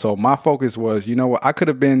goal. So my focus was, you know what, I could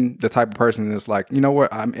have been the type of person that's like, you know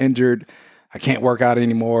what, I'm injured. I can't work out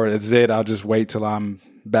anymore. That's it. I'll just wait till I'm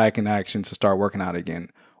back in action to start working out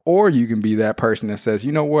again. Or you can be that person that says,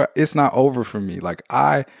 you know what, it's not over for me. Like,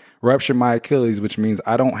 I ruptured my Achilles, which means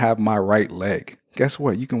I don't have my right leg. Guess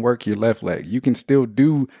what? You can work your left leg. You can still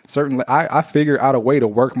do certain... I figured out a way to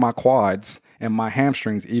work my quads and my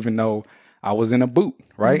hamstrings, even though I was in a boot,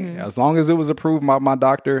 right? As long as it was approved by my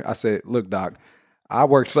doctor, I said, look, doc, I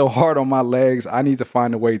worked so hard on my legs. I need to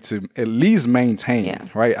find a way to at least maintain,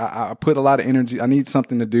 right? I put a lot of energy. I need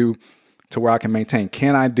something to do to where I can maintain.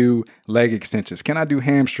 Can I do leg extensions? Can I do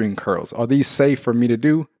hamstring curls? Are these safe for me to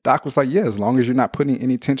do? Doc was like, yeah, as long as you're not putting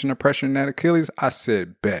any tension or pressure in that Achilles. I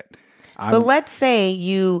said, bet. But let's say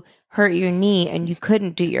you hurt your knee and you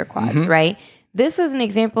couldn't do your quads, right? This is an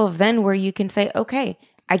example of then where you can say, okay,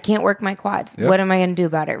 I can't work my quads. What am I going to do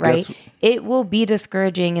about it, right? It will be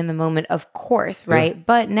discouraging in the moment, of course, right?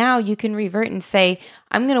 But now you can revert and say,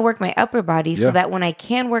 I'm going to work my upper body so that when I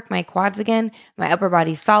can work my quads again, my upper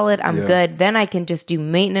body's solid, I'm good. Then I can just do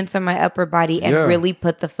maintenance on my upper body and really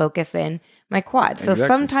put the focus in my quads. So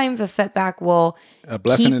sometimes a setback will a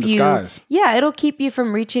blessing in disguise. Yeah, it'll keep you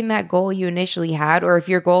from reaching that goal you initially had. Or if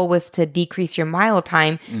your goal was to decrease your mile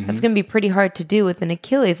time, that's going to be pretty hard to do with an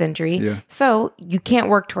Achilles injury. So you can't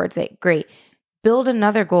work towards it. Great. Build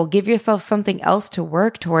another goal. Give yourself something else to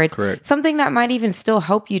work towards. Something that might even still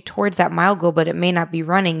help you towards that mile goal, but it may not be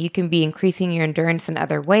running. You can be increasing your endurance in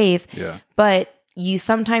other ways. But you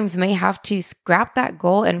sometimes may have to scrap that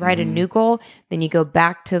goal and write a new goal. Then you go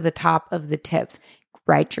back to the top of the tips.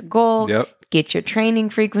 Write your goal. Get your training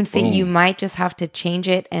frequency. You might just have to change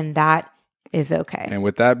it, and that is okay. And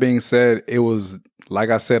with that being said, it was, like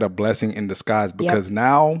I said, a blessing in disguise, because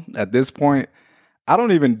now at this point, I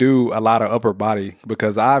don't even do a lot of upper body,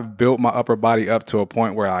 because I've built my upper body up to a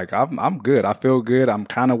point where I'm good. I feel good. I'm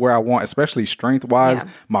kind of where I want, especially strength wise.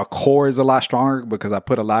 My core is a lot stronger because I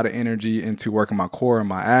put a lot of energy into working my core and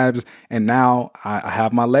my abs. And now I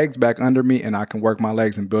have my legs back under me, and I can work my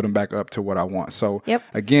legs and build them back up to what I want. So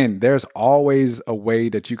again, there's always a way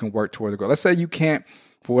that you can work toward the goal. Let's say you can't,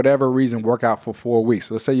 for whatever reason, work out for 4 weeks.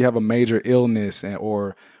 Let's say you have a major illness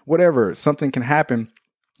or whatever, something can happen.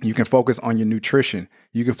 You can focus on your nutrition.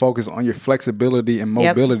 You can focus on your flexibility and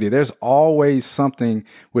mobility. There's always something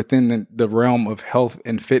within the realm of health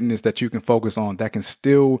and fitness that you can focus on that can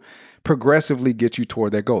still progressively get you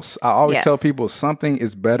toward that goal. I always tell people something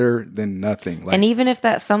is better than nothing. Like, and even if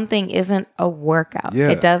that something isn't a workout,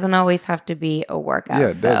 it doesn't always have to be a workout.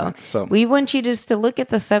 So we want you just to look at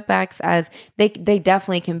the setbacks as they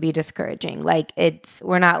definitely can be discouraging. Like,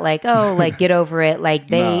 we're not like, oh, like get over it. Like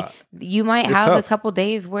you might have tough. A couple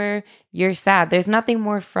days where you're sad. There's nothing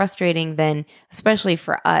more frustrating than, especially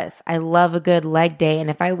for us, I love a good leg day. And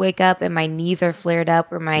if I wake up and my knees are flared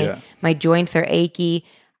up or my joints are achy,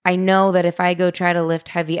 I know that if I go try to lift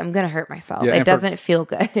heavy, I'm going to hurt myself. It doesn't feel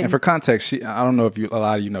good. And for context, I don't know if a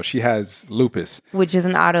lot of you know, she has lupus, which is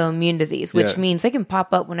an autoimmune disease, which means they can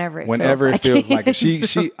pop up whenever it feels like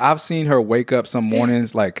it. I've seen her wake up some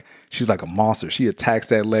mornings like she's like a monster. She attacks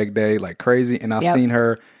that leg day like crazy. And I've seen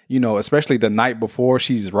her, especially the night before,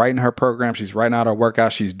 she's writing her program, she's writing out her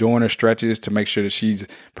workout, she's doing her stretches to make sure that she's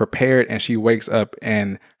prepared, and she wakes up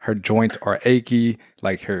and her joints are achy,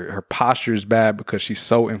 like her posture is bad because she's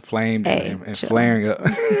so inflamed and flaring up.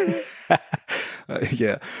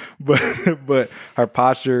 Yeah, but her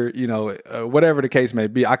posture, whatever the case may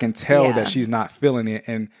be, I can tell that she's not feeling it.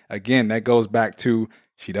 And again, that goes back to,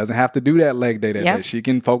 she doesn't have to do that leg day that day. She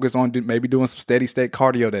can focus on maybe doing some steady state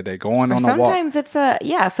cardio that day, going on a walk.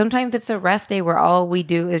 Sometimes it's a rest day where all we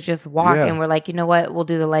do is just walk, and we're like, you know what, we'll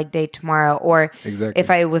do the leg day tomorrow. Or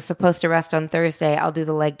if I was supposed to rest on Thursday, I'll do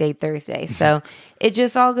the leg day Thursday. So it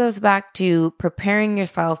just all goes back to preparing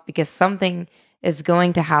yourself, because something is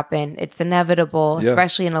going to happen. It's inevitable,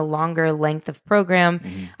 especially in a longer length of program,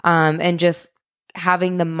 and just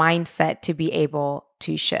having the mindset to be able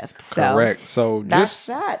to shift. So correct. So that's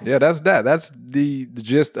that. Yeah, that's that. That's the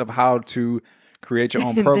gist of how to create your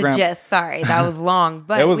own program. Sorry, that was long,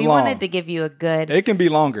 but we wanted to give you a good It can be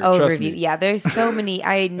longer, overview. Trust me. Yeah, there's so many.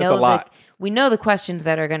 I know we know the questions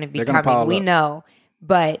that are going to be coming. We know.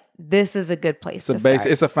 But this is a good place to start.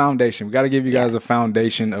 It's a foundation. We got to give you guys a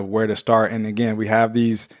foundation of where to start. And again, we have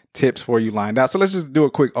these tips for you lined out. So let's just do a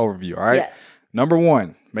quick overview, all right? Yes. Number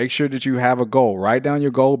 1, make sure that you have a goal. Write down your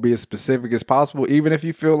goal. Be as specific as possible. Even if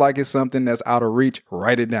you feel like it's something that's out of reach,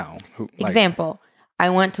 write it down. Example, I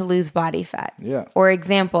want to lose body fat. Yeah. Or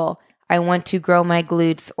example, I want to grow my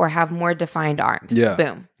glutes or have more defined arms. Yeah.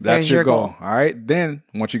 Boom. That's your goal. All right. Then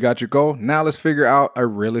once you got your goal, now let's figure out a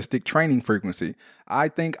realistic training frequency. I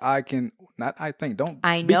think I can, not I think, don't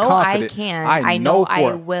I be know confident. I can. I know for I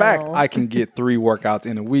a will. fact I can get 3 workouts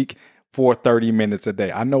in a week for 30 minutes a day.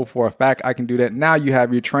 I know for a fact I can do that. Now you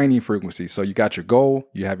have your training frequency. So you got your goal,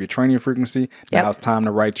 you have your training frequency. Now it's time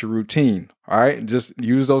to write your routine. All right. Just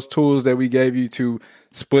use those tools that we gave you to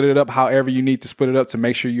split it up however you need to split it up to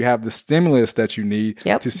make sure you have the stimulus that you need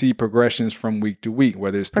to see progressions from week to week,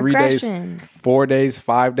 whether it's 3 days, 4 days,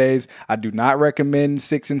 5 days. I do not recommend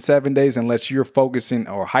 6 and 7 days unless you're focusing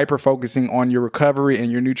or hyper focusing on your recovery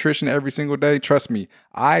and your nutrition every single day. Trust me,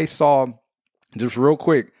 I saw, just real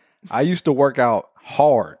quick, I used to work out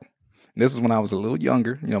hard. This is when I was a little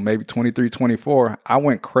younger, maybe 23, 24. I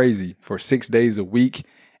went crazy for 6 days a week,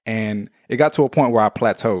 and it got to a point where I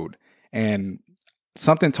plateaued. And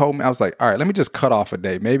something told me, I was like, all right, let me just cut off a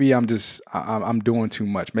day. Maybe I'm doing too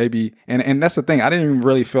much. Maybe, and that's the thing. I didn't even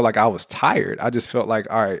really feel like I was tired. I just felt like,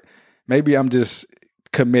 all right, maybe I'm just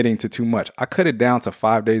committing to too much. I cut it down to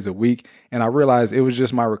 5 days a week, and I realized it was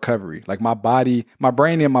just my recovery. Like my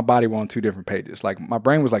brain and my body were on 2 different pages. Like my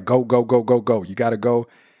brain was like, go, go, go, go, go. You got to go.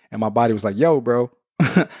 And my body was like, yo, bro,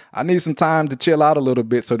 I need some time to chill out a little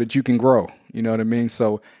bit so that you can grow. You know what I mean?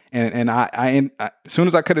 So, and I as soon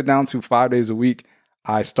as I cut it down to 5 days a week,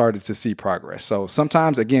 I started to see progress. So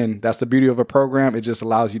sometimes, again, that's the beauty of a program. It just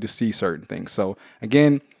allows you to see certain things. So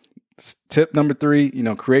again, tip number 3,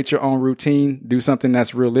 create your own routine, do something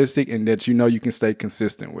that's realistic and that you can stay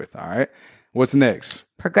consistent with. All right. What's next?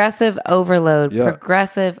 Progressive overload. Yeah.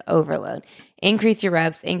 Progressive overload. Increase your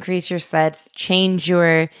reps, increase your sets, change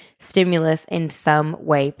your stimulus in some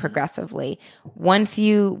way progressively. When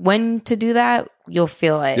to do that, you'll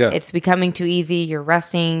feel it. Yeah. It's becoming too easy. You're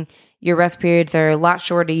resting. Your rest periods are a lot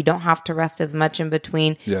shorter. You don't have to rest as much in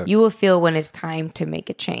between. Yeah. You will feel when it's time to make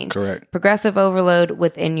a change. Correct. Progressive overload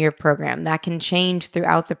within your program. That can change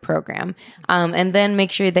throughout the program. And then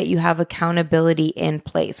make sure that you have accountability in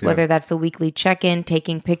place, whether that's a weekly check-in,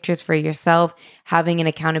 taking pictures for yourself, having an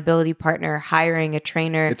accountability partner, hiring a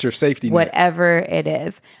trainer. It's your safety net. Whatever it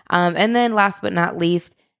is. And then last but not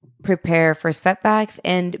least, prepare for setbacks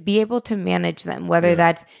and be able to manage them, whether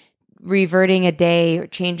that's reverting a day or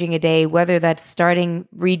changing a day, whether that's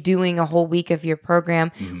redoing a whole week of your program,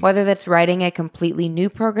 whether that's writing a completely new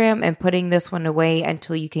program and putting this one away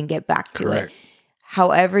until you can get back to it.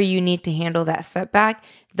 However you need to handle that setback,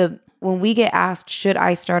 when we get asked, should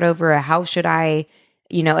I start over or how should I,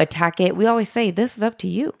 attack it? We always say, this is up to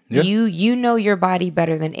you. Yeah. You know your body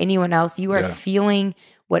better than anyone else. You are feeling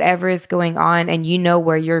whatever is going on, and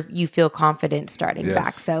where you feel confident starting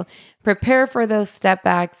back. So prepare for those step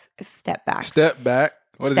backs. Step back.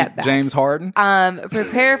 What is it? James Harden?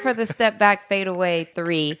 Prepare for the step back fadeaway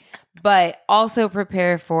 3, but also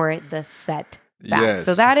prepare for the set back. Yes.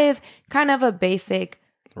 So that is kind of a basic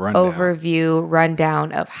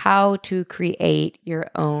rundown of how to create your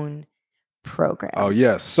own program. Oh,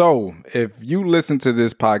 yes. So if you listen to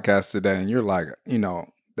this podcast today and you're like,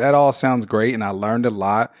 that all sounds great and I learned a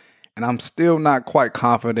lot, and I'm still not quite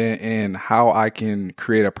confident in how I can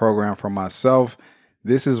create a program for myself,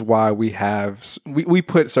 this is why we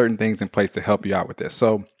put certain things in place to help you out with this.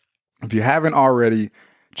 So if you haven't already,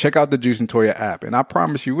 check out the Juice and Toya app. And I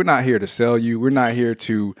promise you, we're not here to sell you. We're not here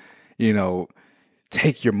to,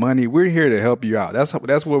 take your money. We're here to help you out.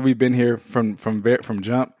 That's what we've been here from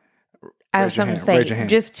jump. I have something to say.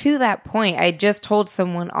 Just to that point, I just told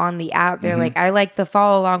someone on the app, they're like, I like the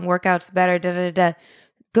follow along workouts better,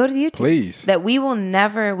 Go to YouTube. Please. That we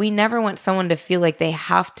never want someone to feel like they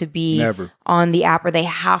have to be on the app or they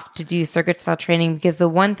have to do circuit style training, because the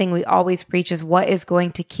one thing we always preach is what is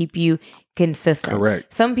going to keep you consistent.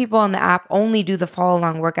 Correct. Some people on the app only do the follow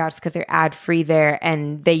along workouts because they're ad free there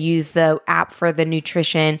and they use the app for the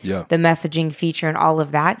nutrition, the messaging feature and all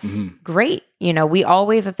of that. Great. We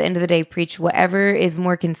always at the end of the day preach whatever is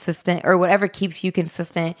more consistent or whatever keeps you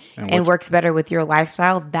consistent and works better with your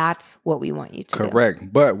lifestyle. That's what we want you to do.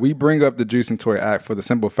 Correct. But we bring up the Juice and Toya app for the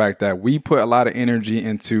simple fact that we put a lot of energy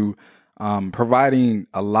into providing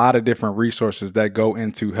a lot of different resources that go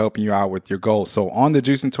into helping you out with your goals. So on the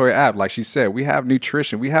Juice and Toya app, like she said, we have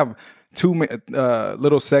nutrition. We have 2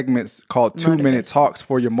 little segments called 2-minute talks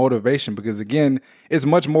for your motivation, because again, it's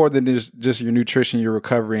much more than just your nutrition, your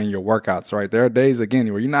recovery, and your workouts, right? There are days,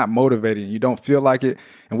 again, where you're not motivated and you don't feel like it.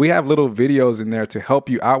 And we have little videos in there to help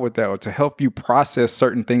you out with that, or to help you process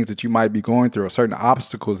certain things that you might be going through, or certain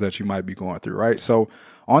obstacles that you might be going through, right? So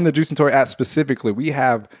on the Juice and Toya app specifically, we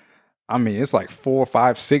have, it's like 4,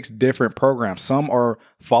 5, 6 different programs. Some are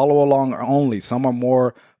follow along only. Some are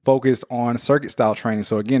more focused on circuit style training.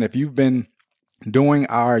 So again, if you've been doing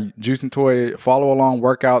our Juice and Toya follow along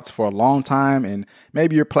workouts for a long time and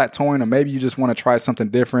maybe you're plateauing, or maybe you just want to try something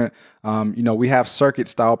different, we have circuit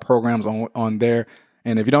style programs on there.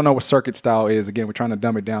 And if you don't know what circuit style is, again, we're trying to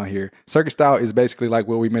dumb it down here. Circuit style is basically like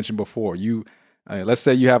what we mentioned before. Let's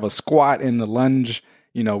say you have a squat and the lunge.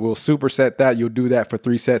 We'll superset that. You'll do that for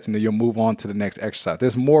 3 sets and then you'll move on to the next exercise.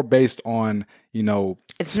 It's more based on,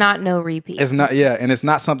 it's not no repeat. It's not, and it's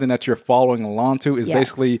not something that you're following along to. It's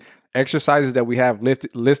basically exercises that we have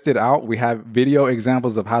listed out. We have video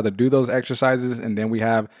examples of how to do those exercises. And then we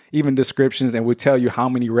have even descriptions, and we tell you how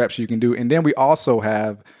many reps you can do. And then we also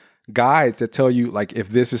have guides that tell you, like, if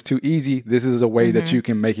this is too easy, this is a way that you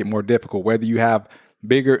can make it more difficult. Whether you have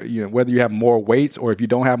whether you have more weights, or if you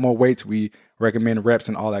don't have more weights, we recommend reps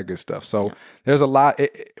and all that good stuff. So there's a lot.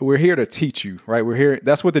 We're here to teach you, right? We're here.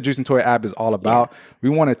 That's what the Juice and Toya app is all about. Yes. We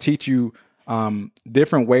want to teach you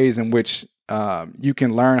different ways in which you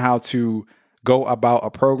can learn how to go about a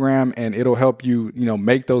program, and it'll help you,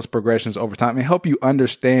 make those progressions over time and help you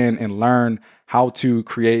understand and learn how to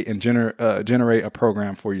create and generate a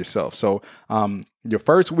program for yourself. So your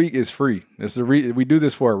first week is free. We do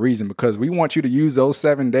this for a reason, because we want you to use those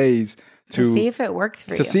 7 days to see if it works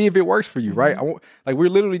for you. To see if it works for you, right? We're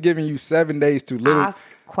literally giving you 7 days to ask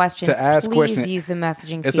questions. Please use the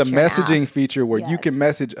messaging feature. It's a messaging feature where you can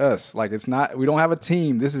message us. Like, it's not, we don't have a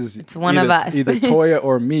team. It's one of us. Either Toya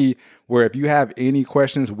or me, where if you have any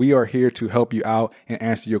questions, we are here to help you out and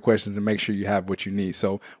answer your questions and make sure you have what you need.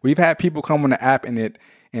 So we've had people come on the app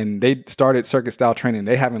and they started circuit style training.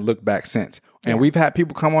 They haven't looked back since. And we've had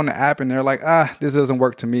people come on the app and they're like, this doesn't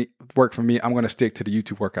work for me. I'm going to stick to the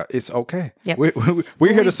YouTube workout. It's okay. Yep.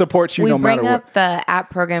 We're here to support you no matter what. We bring up the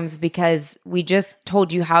app programs because we just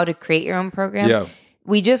told you how to create your own program. Yeah.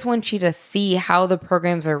 We just want you to see how the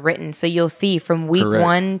programs are written. So you'll see from week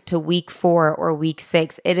 1 to week 4 or week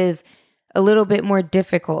 6, it is a little bit more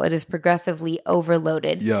difficult. It is progressively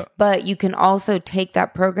overloaded. Yeah. But you can also take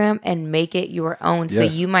that program and make it your own. Yes. So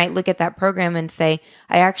you might look at that program and say,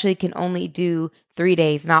 I actually can only do 3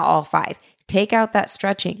 days, not all 5. Take out that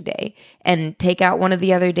stretching day and take out one of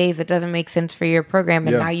the other days that doesn't make sense for your program.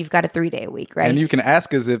 And now you've got a 3-day week, right? And you can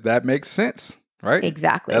ask us if that makes sense, right?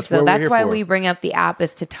 Exactly. So that's why we bring up the app,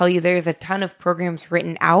 is to tell you there's a ton of programs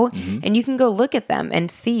written out and you can go look at them and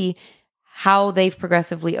see how they've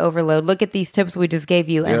progressively overload. Look at these tips we just gave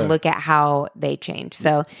you and look at how they change.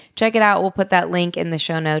 So check it out. We'll put that link in the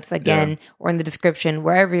show notes again or in the description,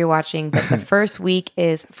 wherever you're watching. But the first week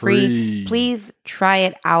is free. Please try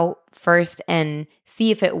it out first and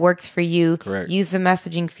see if it works for you. Correct. Use the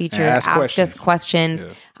messaging feature. Ask us questions.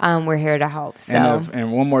 Yeah. We're here to help. So.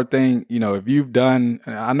 And one more thing, if you've done,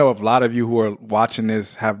 I know a lot of you who are watching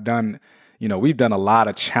this have done, we've done a lot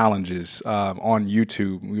of challenges on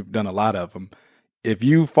YouTube. We've done a lot of them. If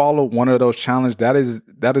you follow one of those challenges, that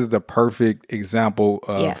is the perfect example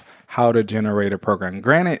of how to generate a program.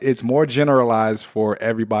 Granted, it's more generalized for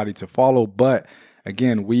everybody to follow, but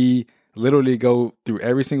again, we literally go through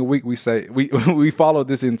every single week. We say we follow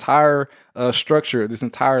this entire structure, this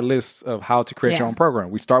entire list of how to create your own program.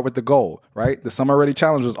 We start with the goal, right? The Summer Ready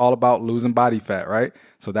Challenge was all about losing body fat, right?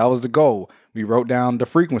 So that was the goal. We wrote down the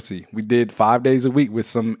frequency. We did 5 days a week with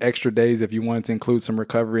some extra days if you wanted to include some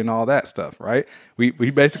recovery and all that stuff, right?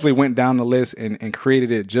 We basically went down the list and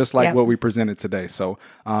created it just like what we presented today. So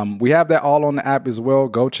we have that all on the app as well.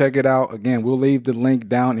 Go check it out. Again, we'll leave the link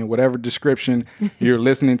down in whatever description you're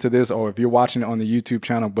listening to this, or if you're watching it on the YouTube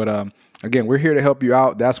channel. But again, we're here to help you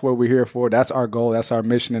out. That's what we're here for. That's our goal. That's our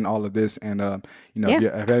mission in all of this. And, if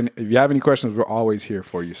you have any questions, we're always here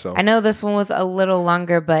for you. So I know this one was a little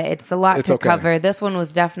longer, but it's a lot to cover. This one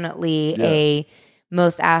was definitely a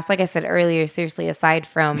most asked. Like I said earlier, seriously, aside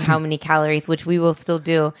from how many calories, which we will still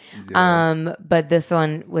do. But this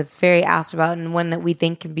one was very asked about, and one that we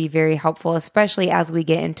think can be very helpful, especially as we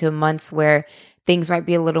get into months where things might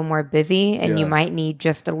be a little more busy and you might need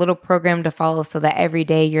just a little program to follow so that every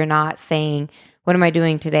day you're not saying, what am I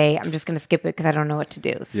doing today? I'm just going to skip it because I don't know what to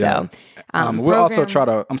do. So we'll also try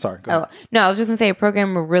to, I'm sorry. Go ahead. No, I was just going to say a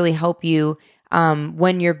program will really help you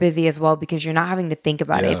when you're busy as well, because you're not having to think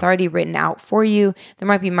about it. It's already written out for you. There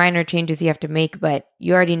might be minor changes you have to make, but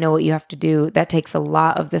you already know what you have to do. That takes a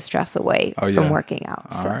lot of the stress away from working out.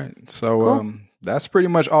 All right. So cool. That's pretty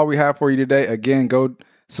much all we have for you today. Again, go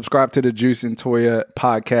subscribe to the Juice and Toya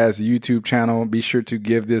podcast YouTube channel. Be sure to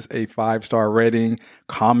give this a 5-star rating.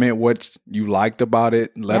 Comment what you liked about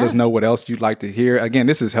it. Let us know what else you'd like to hear. Again,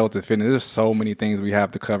 this is health and fitness. There's so many things we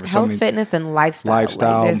have to cover. Health, fitness, and lifestyle.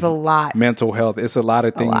 Like, there's a lot. Mental health. It's a lot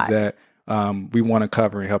of things that we want to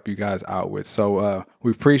cover and help you guys out with. So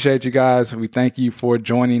we appreciate you guys. We thank you for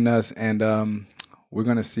joining us. And we're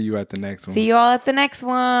going to see you at the next one. See you all at the next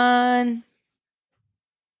one.